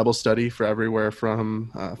Bible study for everywhere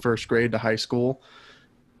from first grade to high school.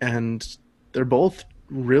 And they're both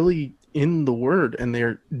really in the word, and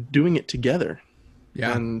they're doing it together.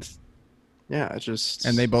 Yeah. And it's just,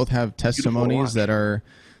 and they both have testimonies that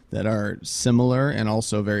are similar and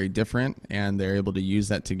also very different, and they're able to use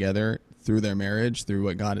that together through their marriage, through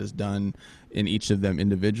what God has done in each of them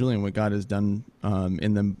individually and what God has done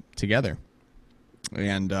in them together.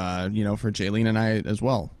 And for Jaylene and I as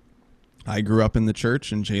well, I grew up in the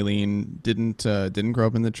church, and Jaylene didn't grow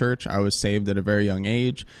up in the church. I was saved at a very young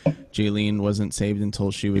age. Jaylene wasn't saved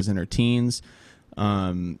until she was in her teens.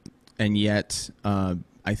 And yet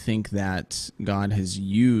I think that God has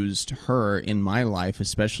used her in my life,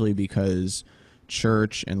 especially because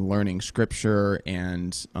church and learning scripture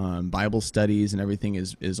and Bible studies and everything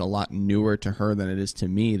is a lot newer to her than it is to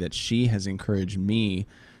me, that she has encouraged me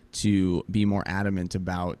to be more adamant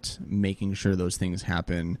about making sure those things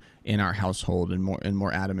happen in our household, and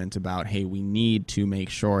more adamant about, hey, we need to make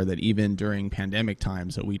sure that even during pandemic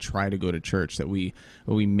times that we try to go to church, that we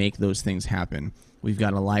make those things happen. We've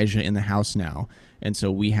got Elijah in the house now, and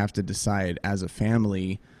so we have to decide as a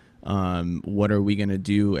family, what are we going to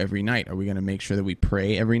do every night? Are we going to make sure that we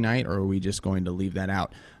pray every night, or are we just going to leave that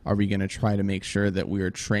out? Are we going to try to make sure that we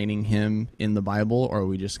are training him in the Bible, or are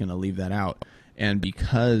we just going to leave that out? And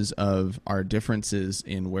because of our differences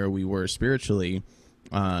in where we were spiritually,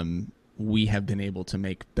 we have been able to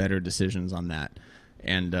make better decisions on that.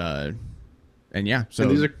 And so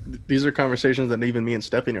and these are conversations that even me and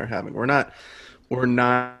Stephanie are having. We're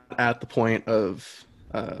not at the point of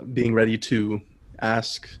being ready to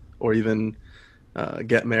ask or even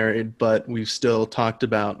get married, but we've still talked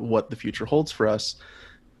about what the future holds for us.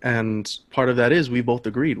 And part of that is we both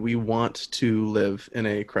agreed we want to live in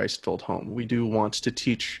a Christ-filled home. We do want to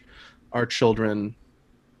teach our children,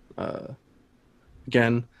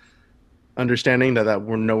 again, understanding that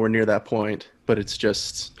we're nowhere near that point, but it's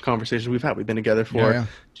just conversations we've had. We've been together for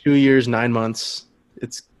 2 years, 9 months.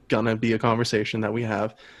 It's going to be a conversation that we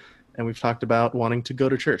have. And we've talked about wanting to go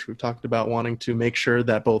to church. We've talked about wanting to make sure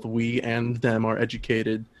that both we and them are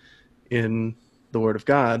educated in the Word of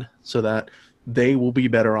God, so that they will be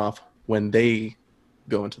better off when they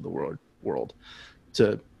go into the world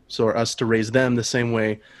for us to raise them the same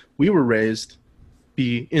way we were raised,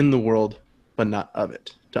 be in the world but not of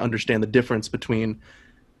it, to understand the difference between,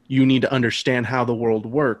 you need to understand how the world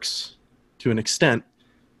works to an extent,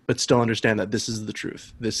 but still understand that this is the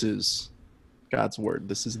truth. This is God's word.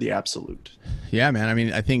 This is the absolute. Yeah, man. I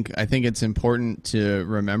mean, I think it's important to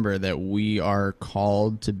remember that we are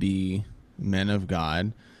called to be men of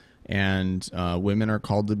God, and women are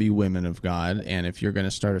called to be women of God. And if you're going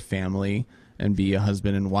to start a family and be a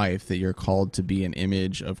husband and wife, that you're called to be an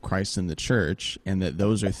image of Christ in the church, and that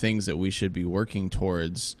those are things that we should be working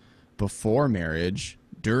towards before marriage,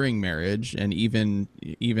 during marriage, and even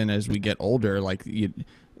as we get older. Like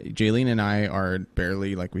Jaylene and I are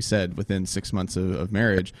barely, like we said, within 6 months of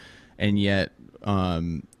marriage, and yet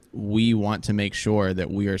we want to make sure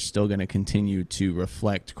that we are still going to continue to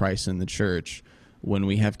reflect Christ in the church when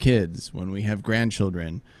we have kids, when we have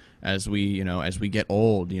grandchildren, as we get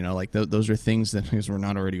old, like those are things that, because we're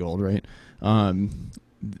not already old, right?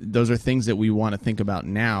 Those are things that we want to think about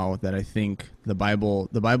now, that I think the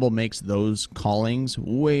Bible makes those callings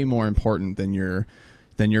way more important than your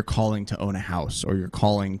calling to own a house, or your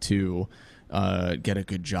calling to get a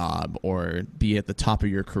good job, or be at the top of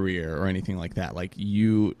your career, or anything like that. Like,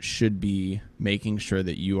 you should be making sure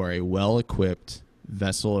that you are a well-equipped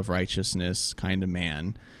vessel of righteousness kind of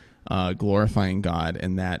man, glorifying God,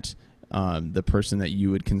 and that the person that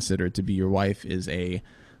you would consider to be your wife is a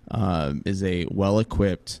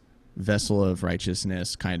well-equipped vessel of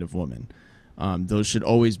righteousness kind of woman. Those should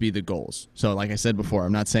always be the goals. So like I said before,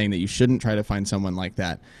 I'm not saying that you shouldn't try to find someone like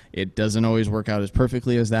that. It doesn't always work out as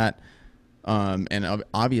perfectly as that. And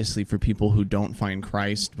obviously for people who don't find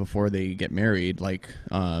Christ before they get married, like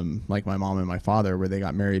my mom and my father, where they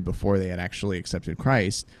got married before they had actually accepted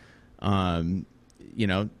Christ,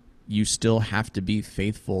 you still have to be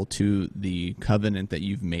faithful to the covenant that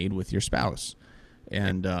you've made with your spouse.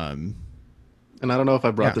 And I don't know if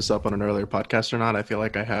I brought this up on an earlier podcast or not. I feel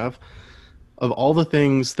like I have. Of all the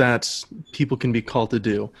things that people can be called to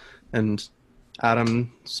do, and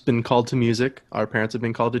Adam's been called to music, our parents have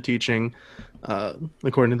been called to teaching,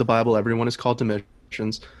 according to the Bible, everyone is called to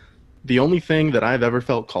missions. The only thing that I've ever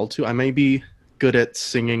felt called to, I may be good at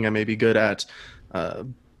singing, I may be good at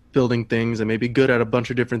building things, I may be good at a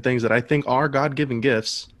bunch of different things that I think are God-given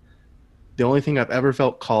gifts. The only thing I've ever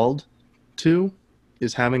felt called to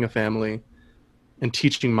is having a family and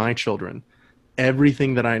teaching my children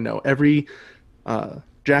everything that I know, every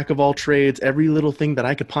jack of all trades, every little thing that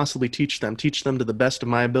I could possibly teach them to the best of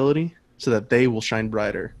my ability, so that they will shine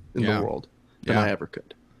brighter in the world than I ever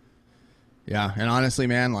could. Yeah, and honestly,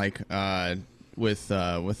 man, like with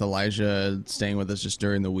Elijah staying with us just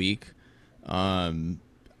during the week,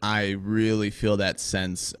 I really feel that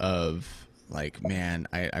sense of like, man,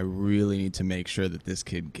 I really need to make sure that this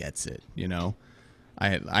kid gets it,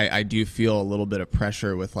 I do feel a little bit of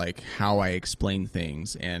pressure with like how I explain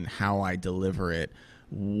things and how I deliver it.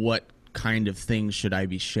 What kind of things should I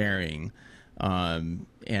be sharing? And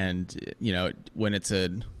when it's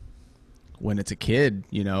a kid,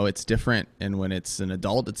 it's different, and when it's an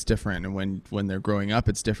adult, it's different, and when they're growing up,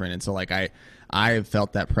 it's different. And so like I've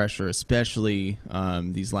felt that pressure, especially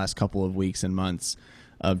these last couple of weeks and months,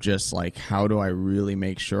 of just like, how do I really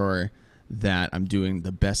make sure that I'm doing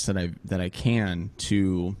the best that I can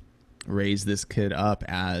to raise this kid up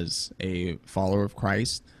as a follower of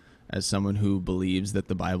Christ, as someone who believes that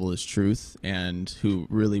the Bible is truth, and who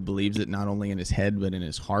really believes it not only in his head but in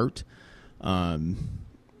his heart. That's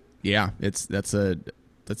a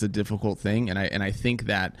difficult thing, and I think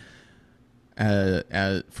that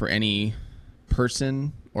for any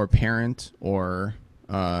person or parent or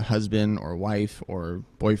husband or wife or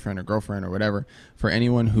boyfriend or girlfriend or whatever, for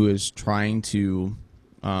anyone who is trying to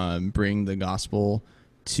bring the gospel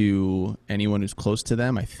to anyone who's close to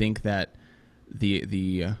them, I think that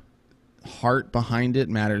the heart behind it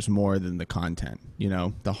matters more than the content.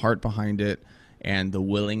 The heart behind it, and the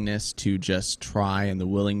willingness to just try, and the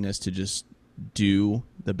willingness to just do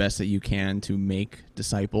the best that you can to make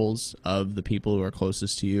disciples of the people who are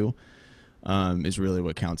closest to you, is really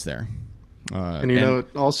what counts there.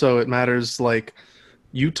 Also it matters, like,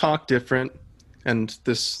 you talk different, and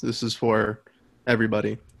this is for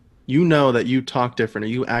everybody. That you talk different, or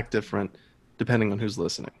you act different depending on who's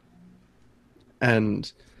listening.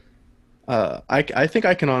 And I think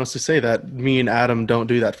I can honestly say that me and Adam don't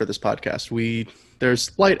do that for this podcast. We There's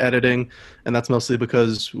slight editing, and that's mostly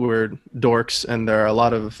because we're dorks, and there are a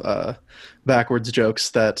lot of backwards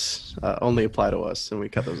jokes that only apply to us, and we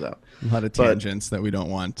cut those out. A lot of But tangents that we don't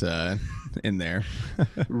want in there.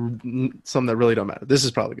 some that really don't matter. This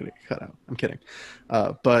is probably going to get cut out. I'm kidding.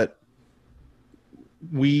 But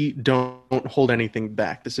we don't hold anything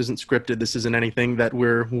back. This isn't scripted. This isn't anything that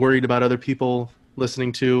we're worried about other people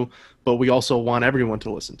listening to, but we also want everyone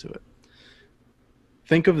to listen to it.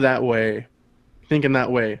 Think in that way,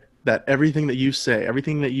 that everything that you say,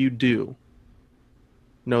 everything that you do,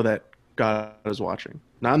 know that God is watching.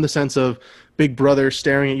 Not in the sense of Big Brother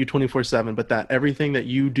staring at you 24/7, but that everything that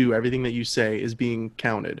you do, everything that you say is being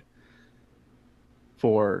counted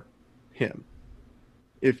for him.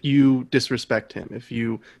 If you disrespect him, if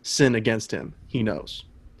you sin against him, he knows.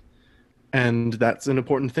 And that's an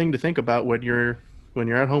important thing to think about when you're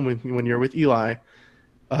at home, when you're with Eli,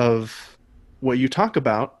 of what you talk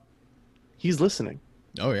about, he's listening.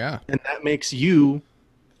 Oh yeah. And that makes you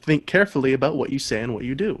think carefully about what you say and what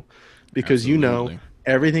you do. Because you know Absolutely.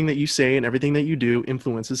 everything that you say and everything that you do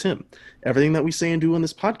influences him. Everything that we say and do on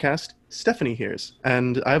this podcast, Stephanie hears.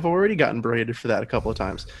 And I've already gotten berated for that a couple of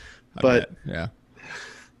times. I But bet. Yeah.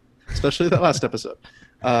 especially that last episode.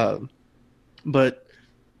 But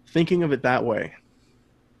thinking of it that way,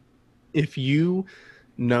 if you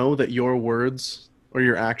know that your words or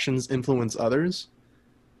your actions influence others,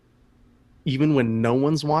 even when no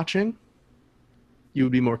one's watching, you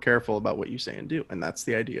would be more careful about what you say and do. And that's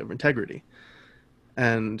the idea of integrity.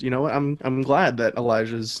 And you know what? I'm glad that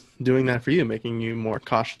Elijah's doing that for you, making you more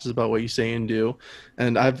cautious about what you say and do.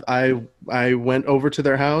 And I went over to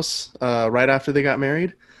their house right after they got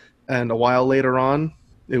married, and a while later on,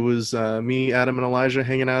 it was me, Adam, and Elijah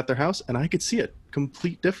hanging out at their house, and I could see a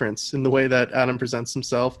complete difference in the way that Adam presents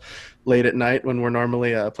himself late at night when we're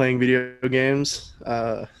normally playing video games.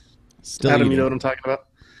 Still Adam, eating. you know what I'm talking about?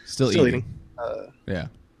 Still eating. Yeah.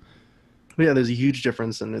 But yeah, there's a huge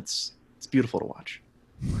difference, and it's beautiful to watch.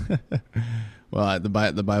 Well,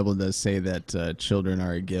 the Bible does say that children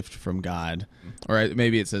are a gift from God, or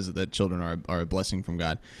maybe it says that children are a blessing from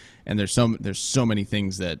God. And there's so many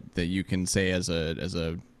things that you can say as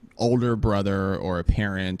a older brother or a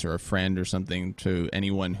parent or a friend or something to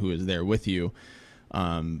anyone who is there with you.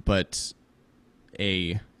 But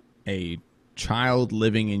a child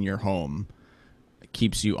living in your home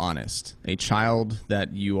keeps you honest. A child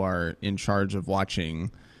that you are in charge of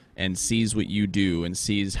watching and sees what you do and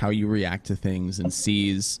sees how you react to things and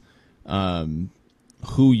sees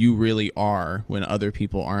who you really are when other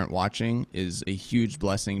people aren't watching is a huge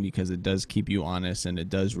blessing, because it does keep you honest, and it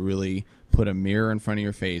does really put a mirror in front of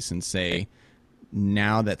your face and say,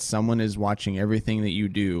 now that someone is watching everything that you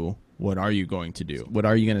do, what are you going to do? What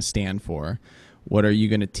are you going to stand for? What are you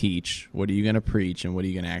going to teach? What are you going to preach? And what are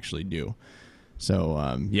you going to actually do?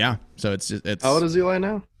 So, yeah. So it's How old is Eli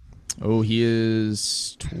now? Oh, he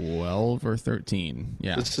is 12 or 13.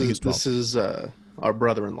 Yeah. This I think he's 12. is our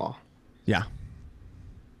brother-in-law. Yeah.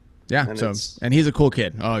 Yeah. And And he's a cool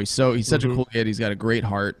kid. Oh, he's such a Mhm. cool kid. He's got a great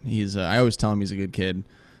heart. He's I always tell him he's a good kid.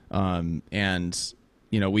 And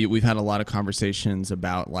you know, we've had a lot of conversations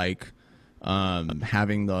about like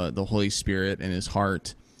having the Holy Spirit in his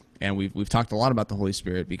heart, and we've talked a lot about the Holy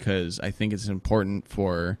Spirit because I think it's important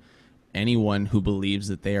for anyone who believes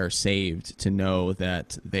that they are saved to know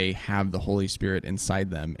that they have the Holy Spirit inside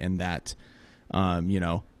them, and that you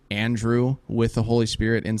know, Andrew with the Holy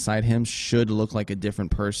Spirit inside him should look like a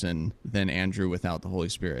different person than Andrew without the Holy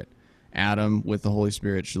Spirit. Adam with the Holy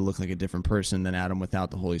Spirit should look like a different person than Adam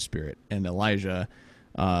without the Holy Spirit. And Elijah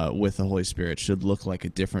with the Holy Spirit should look like a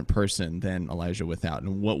different person than Elijah without.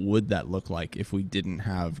 And what would that look like if we didn't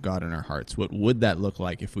have God in our hearts? What would that look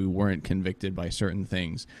like if we weren't convicted by certain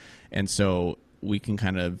things? And so we can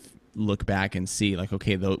kind of look back and see, like,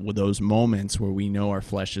 okay, those moments where we know our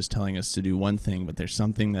flesh is telling us to do one thing, but there's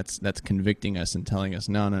something that's convicting us and telling us,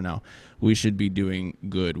 no, we should be doing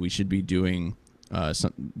good. We should be doing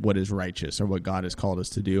what is righteous, or what God has called us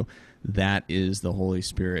to do. That is the Holy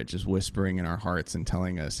Spirit just whispering in our hearts and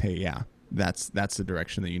telling us, hey, yeah, that's the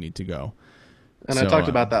direction that you need to go. And So, I talked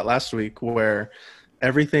about that last week, where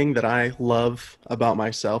everything that I love about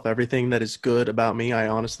myself, everything that is good about me, I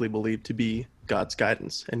honestly believe to be God's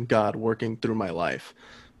guidance and God working through my life,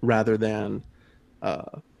 rather than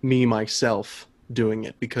me myself doing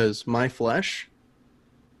it, because my flesh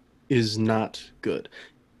is not good.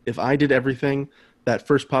 If I did everything that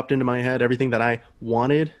first popped into my head, everything that I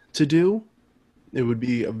wanted to do, it would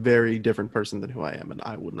be a very different person than who I am, and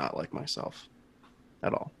I would not like myself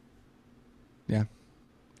at all. Yeah.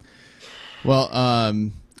 Well,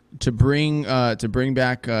 to bring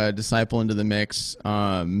back Disciple into the mix,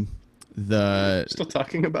 the Still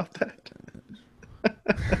talking about that.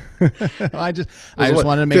 I just What,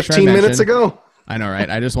 wanted to make sure I 15 minutes mentioned. ago. I know, right?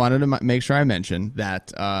 I just wanted to make sure I mentioned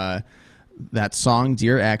that that song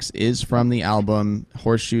 "Dear X" is from the album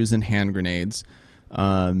 "Horseshoes and Hand Grenades,"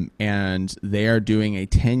 and they are doing a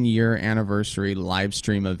 10-year anniversary live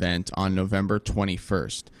stream event on November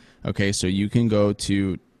 21st. Okay, so you can go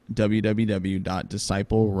to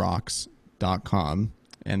www.disciplerocks.com,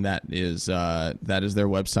 and that is their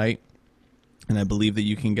website. And I believe that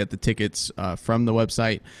you can get the tickets from the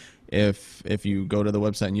website. If you go to the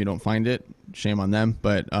website and you don't find it, shame on them.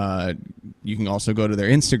 But you can also go to their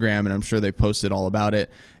Instagram, and I'm sure they posted all about it.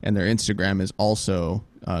 And their Instagram is also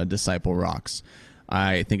Disciple Rocks.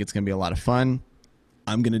 I think it's going to be a lot of fun.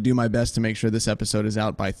 I'm going to do my best to make sure this episode is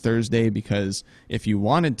out by Thursday, because if you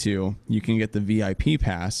wanted to, you can get the VIP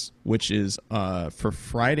pass, which is for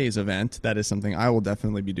Friday's event. That is something I will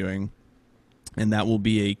definitely be doing. And that will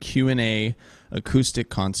be a Q&A acoustic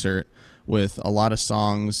concert with a lot of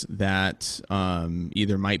songs that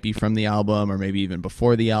either might be from the album or maybe even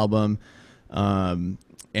before the album. And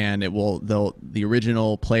the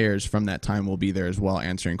original players from that time will be there as well,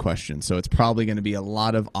 answering questions. So it's probably going to be a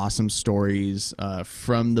lot of awesome stories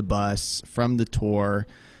from the bus, from the tour,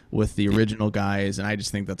 with the original guys, and I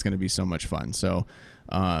just think that's going to be so much fun. So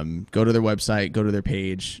go to their website, go to their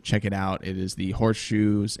page, check it out. It is the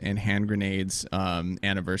Horseshoes and Hand Grenades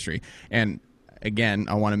anniversary. And again,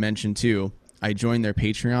 I want to mention too, I joined their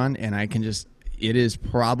Patreon, and it is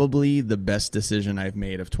probably the best decision I've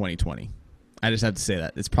made of 2020. I just have to say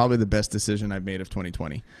that. It's probably the best decision I've made of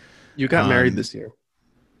 2020. You got married this year.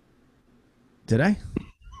 Did I?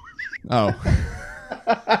 Oh.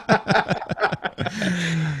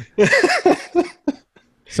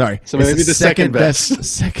 Sorry. So maybe It's the second best.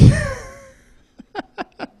 Second.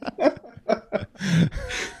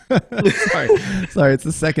 Sorry. It's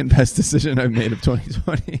the second best decision I've made of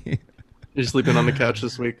 2020. You're sleeping on the couch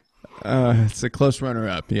this week. It's a close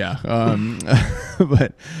runner-up, yeah.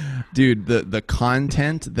 But, dude, the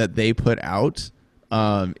content that they put out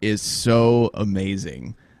is so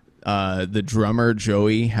amazing. The drummer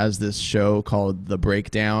Joey has this show called The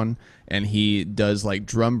Breakdown, and he does like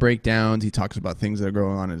drum breakdowns. He talks about things that are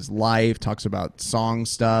going on in his life, talks about song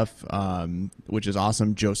stuff, which is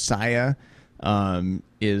awesome. Josiah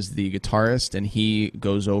is the guitarist, and he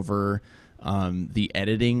goes over the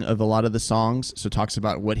editing of a lot of the songs. So talks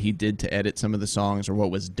about what he did to edit some of the songs, or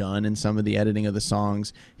what was done in some of the editing of the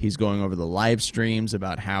songs. He's going over the live streams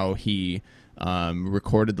about how he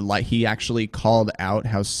recorded he actually called out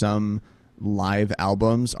how some live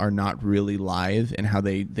albums are not really live, and how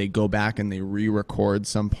they go back and they re-record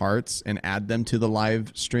some parts and add them to the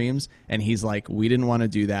live streams. And he's like, we didn't want to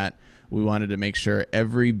do that. We wanted to make sure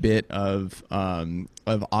every bit of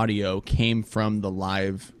audio came from the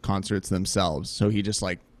live concerts themselves. So he just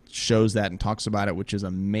like shows that and talks about it, which is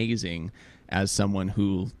amazing as someone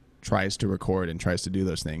who tries to record and tries to do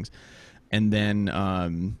those things. And then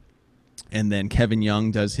Kevin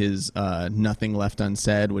Young does his Nothing Left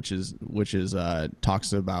Unsaid, which is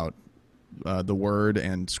talks about the word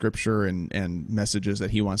and scripture and messages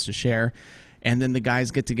that he wants to share. And then the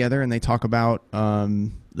guys get together and they talk about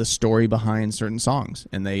the story behind certain songs.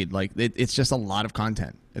 And they it's just a lot of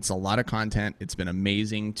content. It's a lot of content. It's been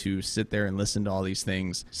amazing to sit there and listen to all these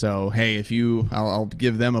things. So, hey, I'll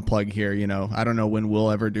give them a plug here. You know, I don't know when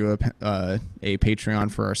we'll ever do a Patreon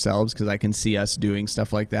for ourselves, because I can see us doing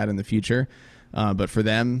stuff like that in the future. But for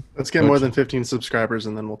them, let's get more than 15 subscribers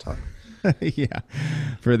and then we'll talk. Yeah,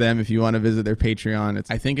 for them, if you want to visit their Patreon,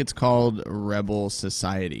 I think it's called Rebel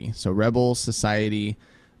Society. So Rebel Society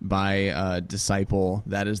by Disciple,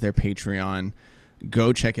 that is their Patreon.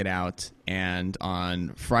 Go check it out. And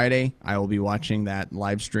on Friday, I will be watching that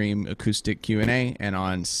live stream acoustic Q&A, and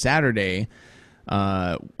on Saturday,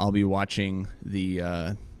 I'll be watching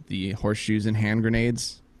the Horseshoes and Hand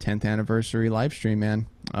Grenades 10th anniversary live stream, man.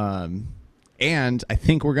 And I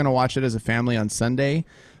think we're gonna watch it as a family on Sunday.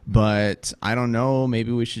 But I don't know.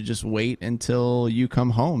 Maybe we should just wait until you come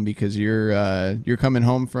home, because you're coming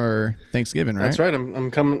home for Thanksgiving, right? That's right. I'm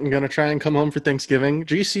gonna try and come home for Thanksgiving.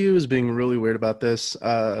 GCU is being really weird about this.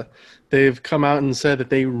 They've come out and said that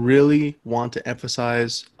they really want to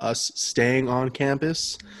emphasize us staying on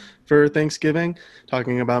campus for Thanksgiving,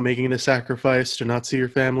 talking about making the sacrifice to not see your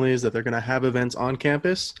families, that they're gonna have events on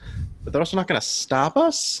campus, but they're also not gonna stop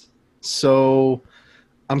us. So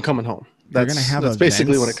I'm coming home. That's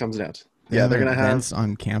basically what it comes down to. Yeah, they're gonna have events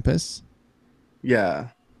on campus. Yeah,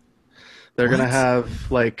 they're gonna have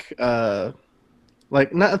like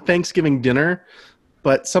not a Thanksgiving dinner,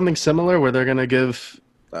 but something similar, where they're gonna give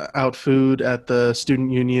out food at the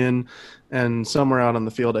student union and somewhere out on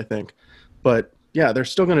the field, I think. But yeah, they're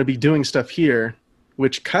still going to be doing stuff here,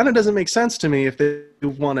 which kind of doesn't make sense to me if they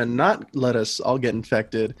want to not let us all get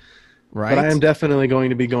infected. Right. But I am definitely going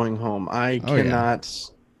to be going home. I Oh, yeah.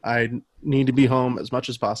 cannot. I need to be home as much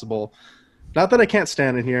as possible. Not that I can't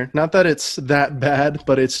stand in here. Not that it's that bad,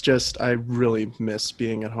 but it's just I really miss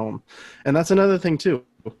being at home. And that's another thing too.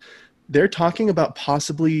 They're talking about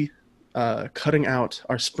possibly cutting out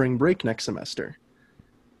our spring break next semester.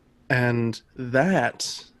 And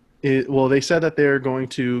well, they said that they're going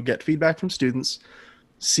to get feedback from students,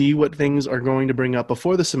 see what things are going to bring up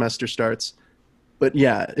before the semester starts. But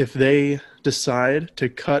yeah, if they decide to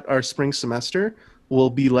cut our spring semester,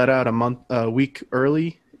 we'll be let out a week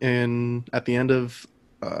early at the end of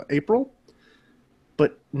April.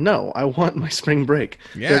 But no, I want my spring break.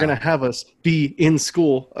 Yeah. They're going to have us be in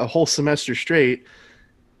school a whole semester straight.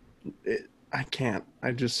 I can't.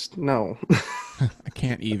 I just, no. I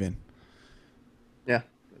can't even. Yeah.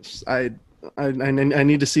 I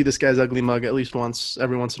need to see this guy's ugly mug at least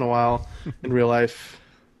every once in a while in real life.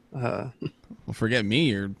 Well, forget me,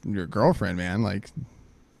 your girlfriend, man. Like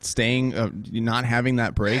staying, not having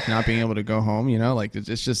that break, not being able to go home, like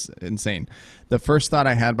it's just insane. The first thought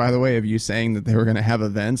I had, by the way, of you saying that they were going to have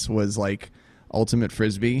events was like ultimate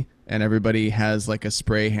frisbee, and everybody has like a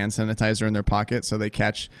spray hand sanitizer in their pocket, so they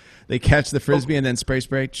catch the frisbee and then spray,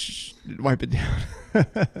 wipe it down.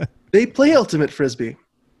 They play ultimate frisbee.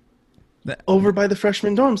 Over by the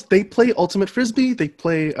freshman dorms, they play ultimate frisbee. They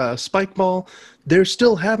play spike ball. They're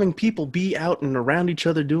still having people be out and around each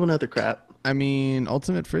other doing other crap. I mean,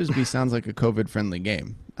 ultimate frisbee sounds like a COVID-friendly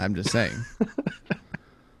game. I'm just saying.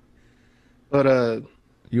 But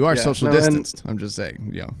you are yeah, social distanced. I'm just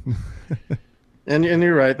saying, And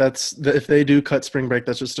you're right. If they do cut spring break,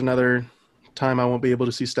 that's just another time I won't be able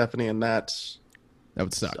to see Stephanie, and that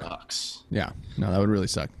would suck. Sucks. Yeah, no, that would really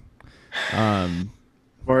suck.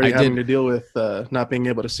 Already having to deal with not being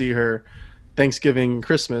able to see her Thanksgiving,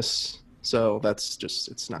 Christmas. So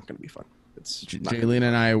it's not going to be fun. Jaylene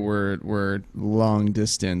and I were long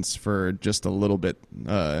distance for just a little bit.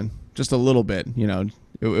 It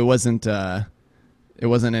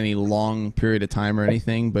wasn't any long period of time or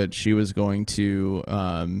anything, but she was going to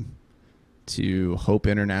Hope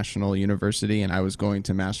International University, and I was going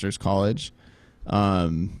to Master's College. Y'all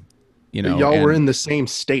were in the same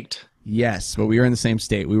state. Yes, but we were in the same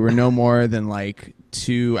state. We were no more than like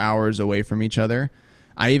 2 hours away from each other.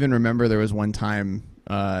 I even remember there was one time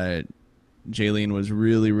Jaylene was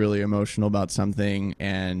really, really emotional about something,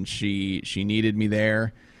 and she needed me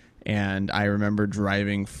there. And I remember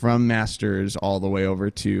driving from Masters all the way over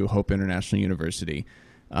to Hope International University.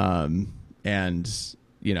 And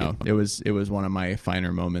it was one of my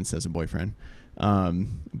finer moments as a boyfriend.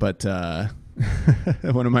 But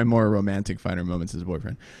one of my more romantic finer moments as a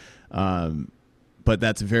boyfriend. But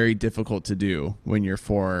that's very difficult to do when you're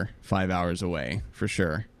 4-5 hours away, for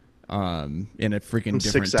sure. In a freaking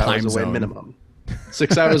different 6 hours time away zone. Minimum.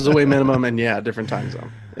 6 hours away minimum, and yeah, different time zone.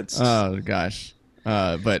 Oh gosh.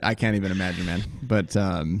 But I can't even imagine, man. But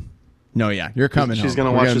no, yeah, you're coming home. She's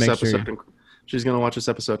gonna watch this episode. She's gonna watch this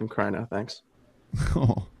episode and cry now. Thanks.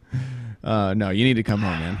 No, you need to come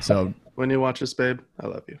home, man. So when you watch this, babe, I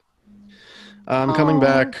love you. I'm coming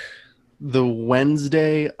back the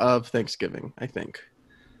Wednesday of Thanksgiving, I think.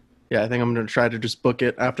 Yeah, I think I'm going to try to just book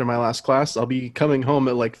it after my last class. I'll be coming home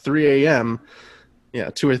at like 3 a.m.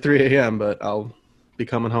 Yeah, 2 or 3 a.m., but I'll be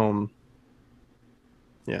coming home.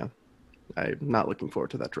 Yeah, I'm not looking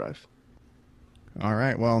forward to that drive. All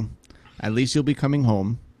right, well, at least you'll be coming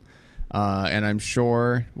home. And I'm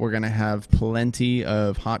sure we're going to have plenty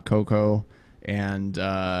of hot cocoa and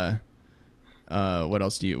what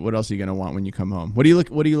else are you going to want when you come home? What are you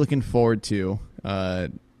looking forward to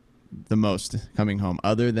the most coming home,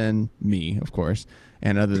 other than me, of course,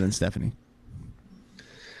 and other than Stephanie?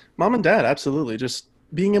 Mom and Dad, absolutely. Just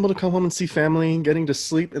being able to come home and see family, getting to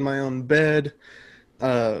sleep in my own bed.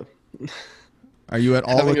 Are you at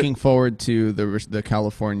all looking forward to the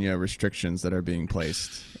California restrictions that are being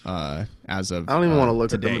placed as of I don't even want to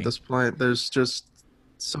look today? at them at this point. There's just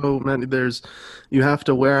so many. You have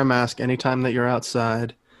to wear a mask anytime that you're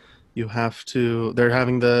outside. They're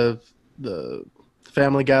having the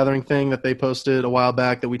family gathering thing that they posted a while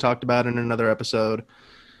back that we talked about in another episode.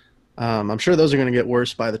 I'm sure those are going to get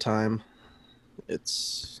worse by the time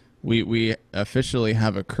we officially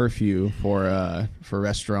have a curfew for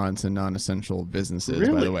restaurants and non-essential businesses.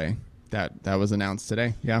 Really? By the way, that was announced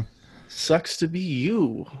today. Yeah. Sucks to be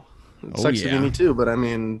you. It Oh, sucks to yeah. be me too, but I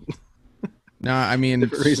mean, No, I mean,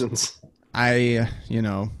 different reasons. I'm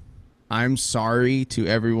sorry to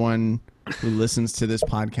everyone who listens to this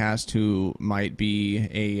podcast who might be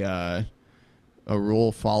a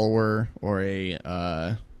rule follower or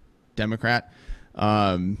a Democrat.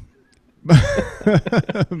 But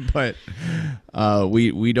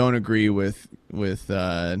we don't agree with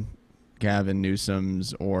Gavin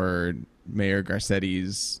Newsom's or Mayor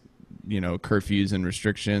Garcetti's curfews and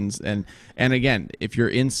restrictions. And again, if you're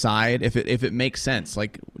inside, if it makes sense,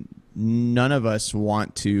 like none of us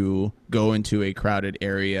want to go into a crowded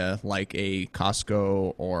area like a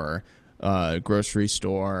Costco or a grocery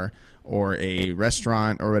store or a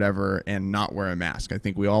restaurant or whatever and not wear a mask. I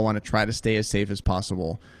think we all want to try to stay as safe as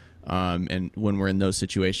possible. And when we're in those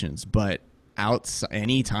situations, but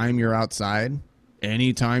anytime you're outside,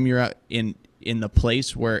 anytime you're out in the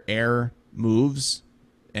place where air moves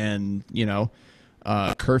and,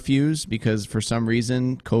 curfews, because for some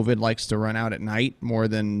reason COVID likes to run out at night more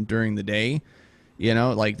than during the day,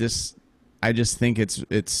 like this, I just think it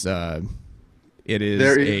is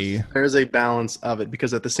there's a balance of it,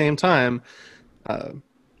 because at the same time,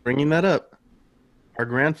 bringing that up, our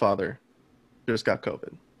grandfather just got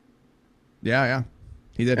COVID. Yeah,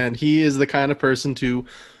 he did. And he is the kind of person to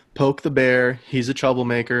poke the bear. He's a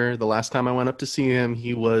troublemaker. The last time I went up to see him,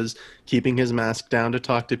 he was keeping his mask down to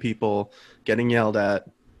talk to people, getting yelled at.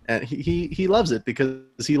 And he loves it because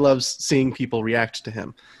he loves seeing people react to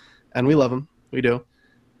him. And we love him. We do.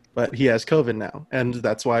 But he has COVID now. And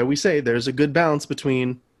that's why we say there's a good balance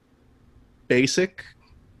between basic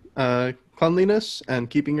cleanliness and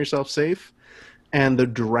keeping yourself safe and the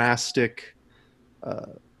drastic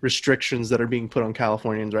restrictions that are being put on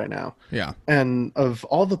Californians right now. Yeah. And of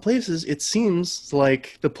all the places, it seems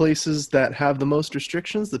like the places that have the most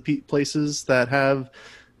restrictions, the places that have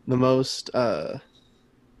the most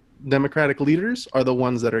democratic leaders are the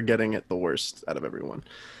ones that are getting it the worst out of everyone.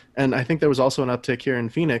 And I think there was also an uptick here in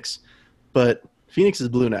Phoenix, but Phoenix is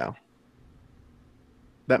blue now.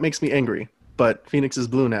 That makes me angry, but Phoenix is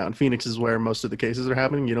blue now, and Phoenix is where most of the cases are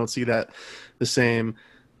happening. You don't see that the same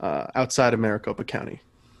outside of Maricopa County.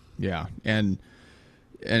 Yeah, and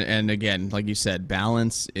again, like you said,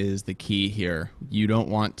 balance is the key here. You don't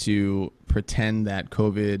want to pretend that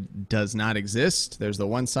COVID does not exist. There's the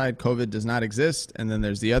one side, COVID does not exist, and then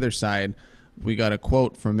there's the other side. We got a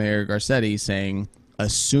quote from Mayor Garcetti saying,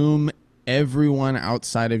 "Assume everyone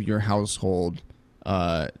outside of your household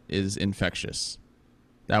is infectious."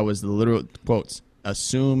 That was the literal quotes.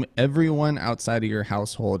 Assume everyone outside of your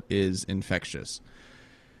household is infectious.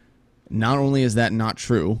 Not only is that not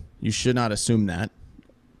true, you should not assume that,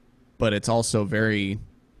 but it's also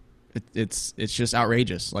it's just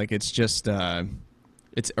outrageous. Like it's just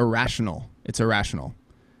it's irrational. It's irrational,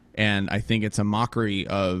 and I think it's a mockery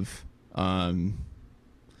of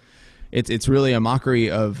it's really a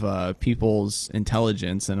mockery of people's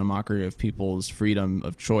intelligence and a mockery of people's freedom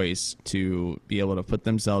of choice to be able to put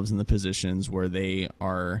themselves in the positions where they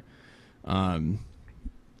are.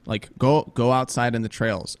 Like go outside in the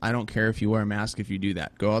trails. I don't care if you wear a mask if you do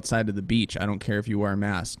that. Go outside to the beach. I don't care if you wear a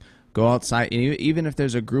mask. Go outside, even if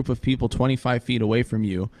there's a group of people 25 feet away from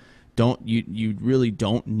you. You really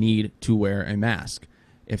don't need to wear a mask.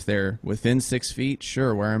 If they're within 6 feet,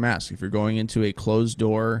 sure, wear a mask. If you're going into a closed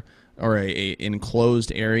door or a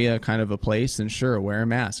enclosed area kind of a place, then sure, wear a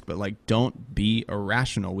mask. But like, don't be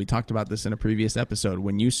irrational. We talked about this in a previous episode.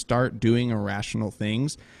 When you start doing irrational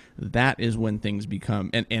things, that is when things become,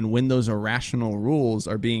 and when those irrational rules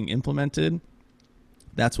are being implemented,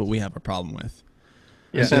 that's what we have a problem with.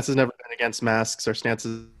 Yeah, stance has never been against masks. Our stance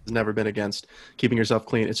has never been against keeping yourself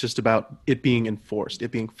clean. It's just about it being enforced,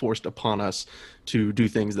 it being forced upon us to do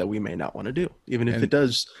things that we may not want to do, even if it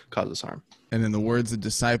does cause us harm. And in the words of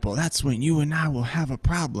Disciple, that's when you and I will have a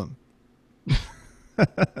problem.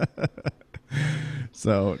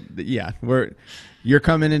 So yeah, you're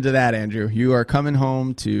coming into that, Andrew. You are coming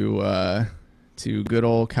home to good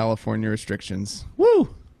old California restrictions.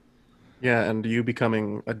 Woo! Yeah, and you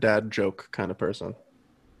becoming a dad joke kind of person.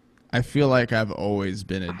 I feel like I've always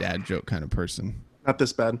been a dad joke kind of person. Not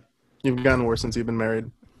this bad. You've gotten worse since you've been married.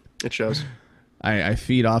 It shows. I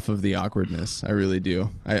feed off of the awkwardness. I really do.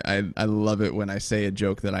 I love it when I say a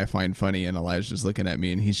joke that I find funny and Elijah's looking at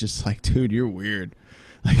me and he's just like, dude, you're weird.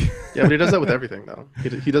 Like, yeah, but he does that with everything, though.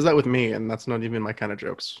 He does that with me, and that's not even my kind of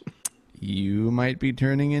jokes. You might be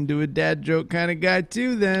turning into a dad joke kind of guy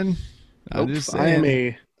too, then. Nope. I'm just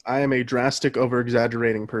saying. I am a drastic,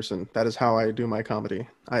 over-exaggerating person. That is how I do my comedy.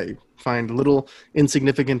 I find little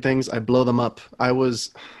insignificant things, I blow them up. I don't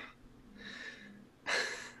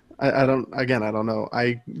know.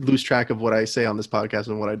 I lose track of what I say on this podcast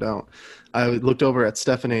and what I don't. I looked over at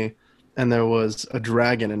Stephanie, and there was a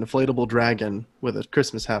dragon, an inflatable dragon with a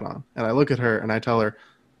Christmas hat on. And I look at her and I tell her,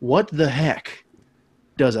 what the heck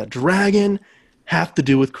does a dragon have to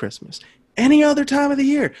do with Christmas? Any other time of the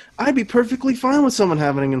year, I'd be perfectly fine with someone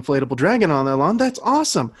having an inflatable dragon on their lawn. That's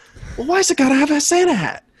awesome. Well, why's it got to have a Santa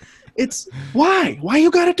hat? It's why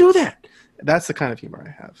you got to do that? That's the kind of humor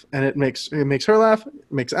I have, and it makes her laugh. It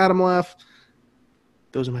makes Adam laugh.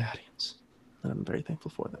 Those are my audience, and I'm very thankful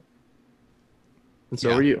for them. And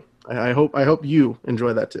so are you. I hope you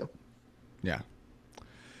enjoy that too. Yeah.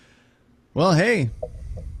 Well, hey,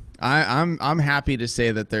 I'm happy to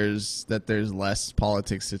say that there's less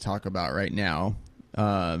politics to talk about right now,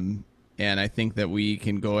 and I think that we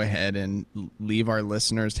can go ahead and leave our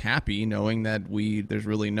listeners happy, knowing that there's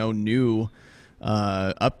really no new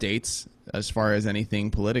updates as far as anything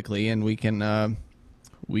politically, and we can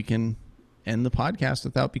end the podcast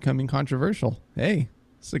without becoming controversial. Hey,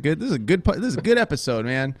 this is a good episode,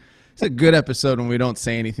 man. It's a good episode when we don't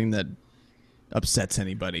say anything that upsets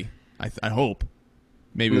anybody. I hope.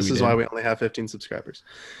 Maybe this is why we only have 15 subscribers.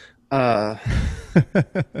 But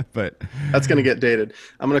that's going to get dated.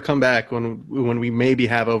 I'm going to come back when we maybe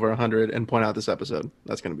have over 100 and point out this episode.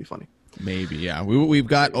 That's going to be funny. Maybe, yeah. We've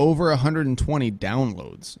got over 120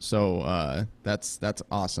 downloads, so that's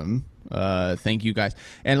awesome. Thank you guys.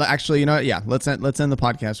 And actually, you know what? Yeah, let's end the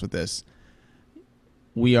podcast with this.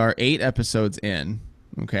 We are 8 episodes in.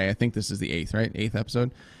 Okay, I think this is the 8th, right? 8th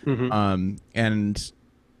episode. Mm-hmm. And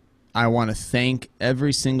I want to thank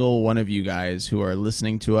every single one of you guys who are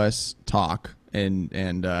listening to us talk and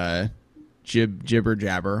jibber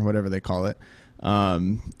jabber, whatever they call it,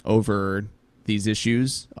 over these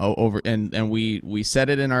issues. And we said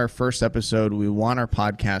it in our first episode. We want our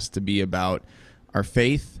podcast to be about our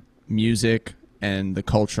faith, music, and the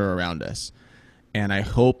culture around us. And I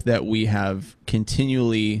hope that we have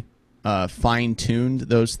continually fine-tuned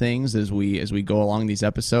those things as we go along these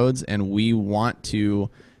episodes, and we want to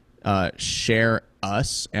share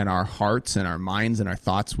us and our hearts and our minds and our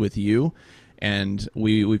thoughts with you, and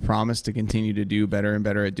we promise to continue to do better and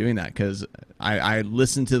better at doing that, because I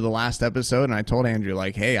listened to the last episode and I told Andrew,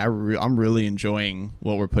 like, hey, I'm really enjoying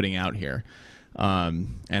what we're putting out here.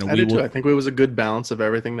 And I did too. I think it was a good balance of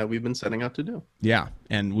everything that we've been setting out to do. Yeah,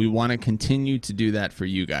 and we want to continue to do that for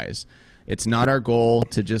you guys. It's not our goal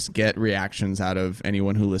to just get reactions out of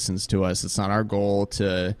anyone who listens to us. It's not our goal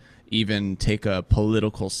to even take a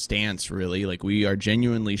political stance, really. Like, we are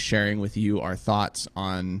genuinely sharing with you our thoughts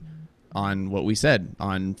on what we said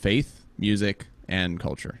on faith, music, and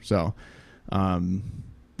culture. So,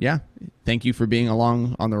 yeah, thank you for being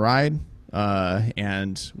along on the ride.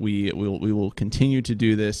 And we will continue to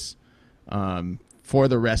do this for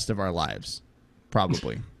the rest of our lives,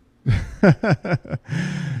 probably.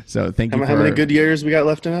 So thank you. How many good years we got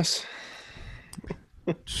left in us?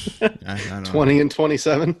 I don't know. 20 and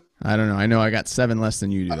 27. I don't know. I know I got 7 less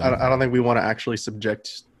than you do. I don't think we want to actually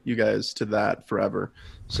subject you guys to that forever.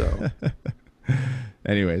 So,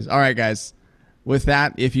 anyways, all right, guys. With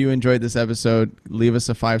that, if you enjoyed this episode, leave us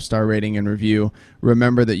a 5-star rating and review.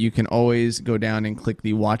 Remember that you can always go down and click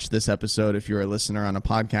the watch this episode if you're a listener on a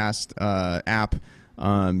podcast app.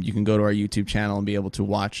 You can go to our YouTube channel and be able to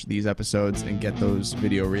watch these episodes and get those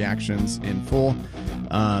video reactions in full.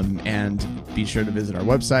 And be sure to visit our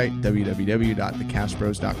website,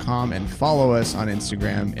 www.thecastbros.com, and follow us on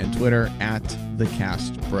Instagram and Twitter at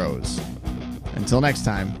thecastbros. Until next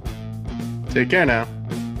time. Take care now.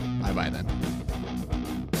 Bye-bye then.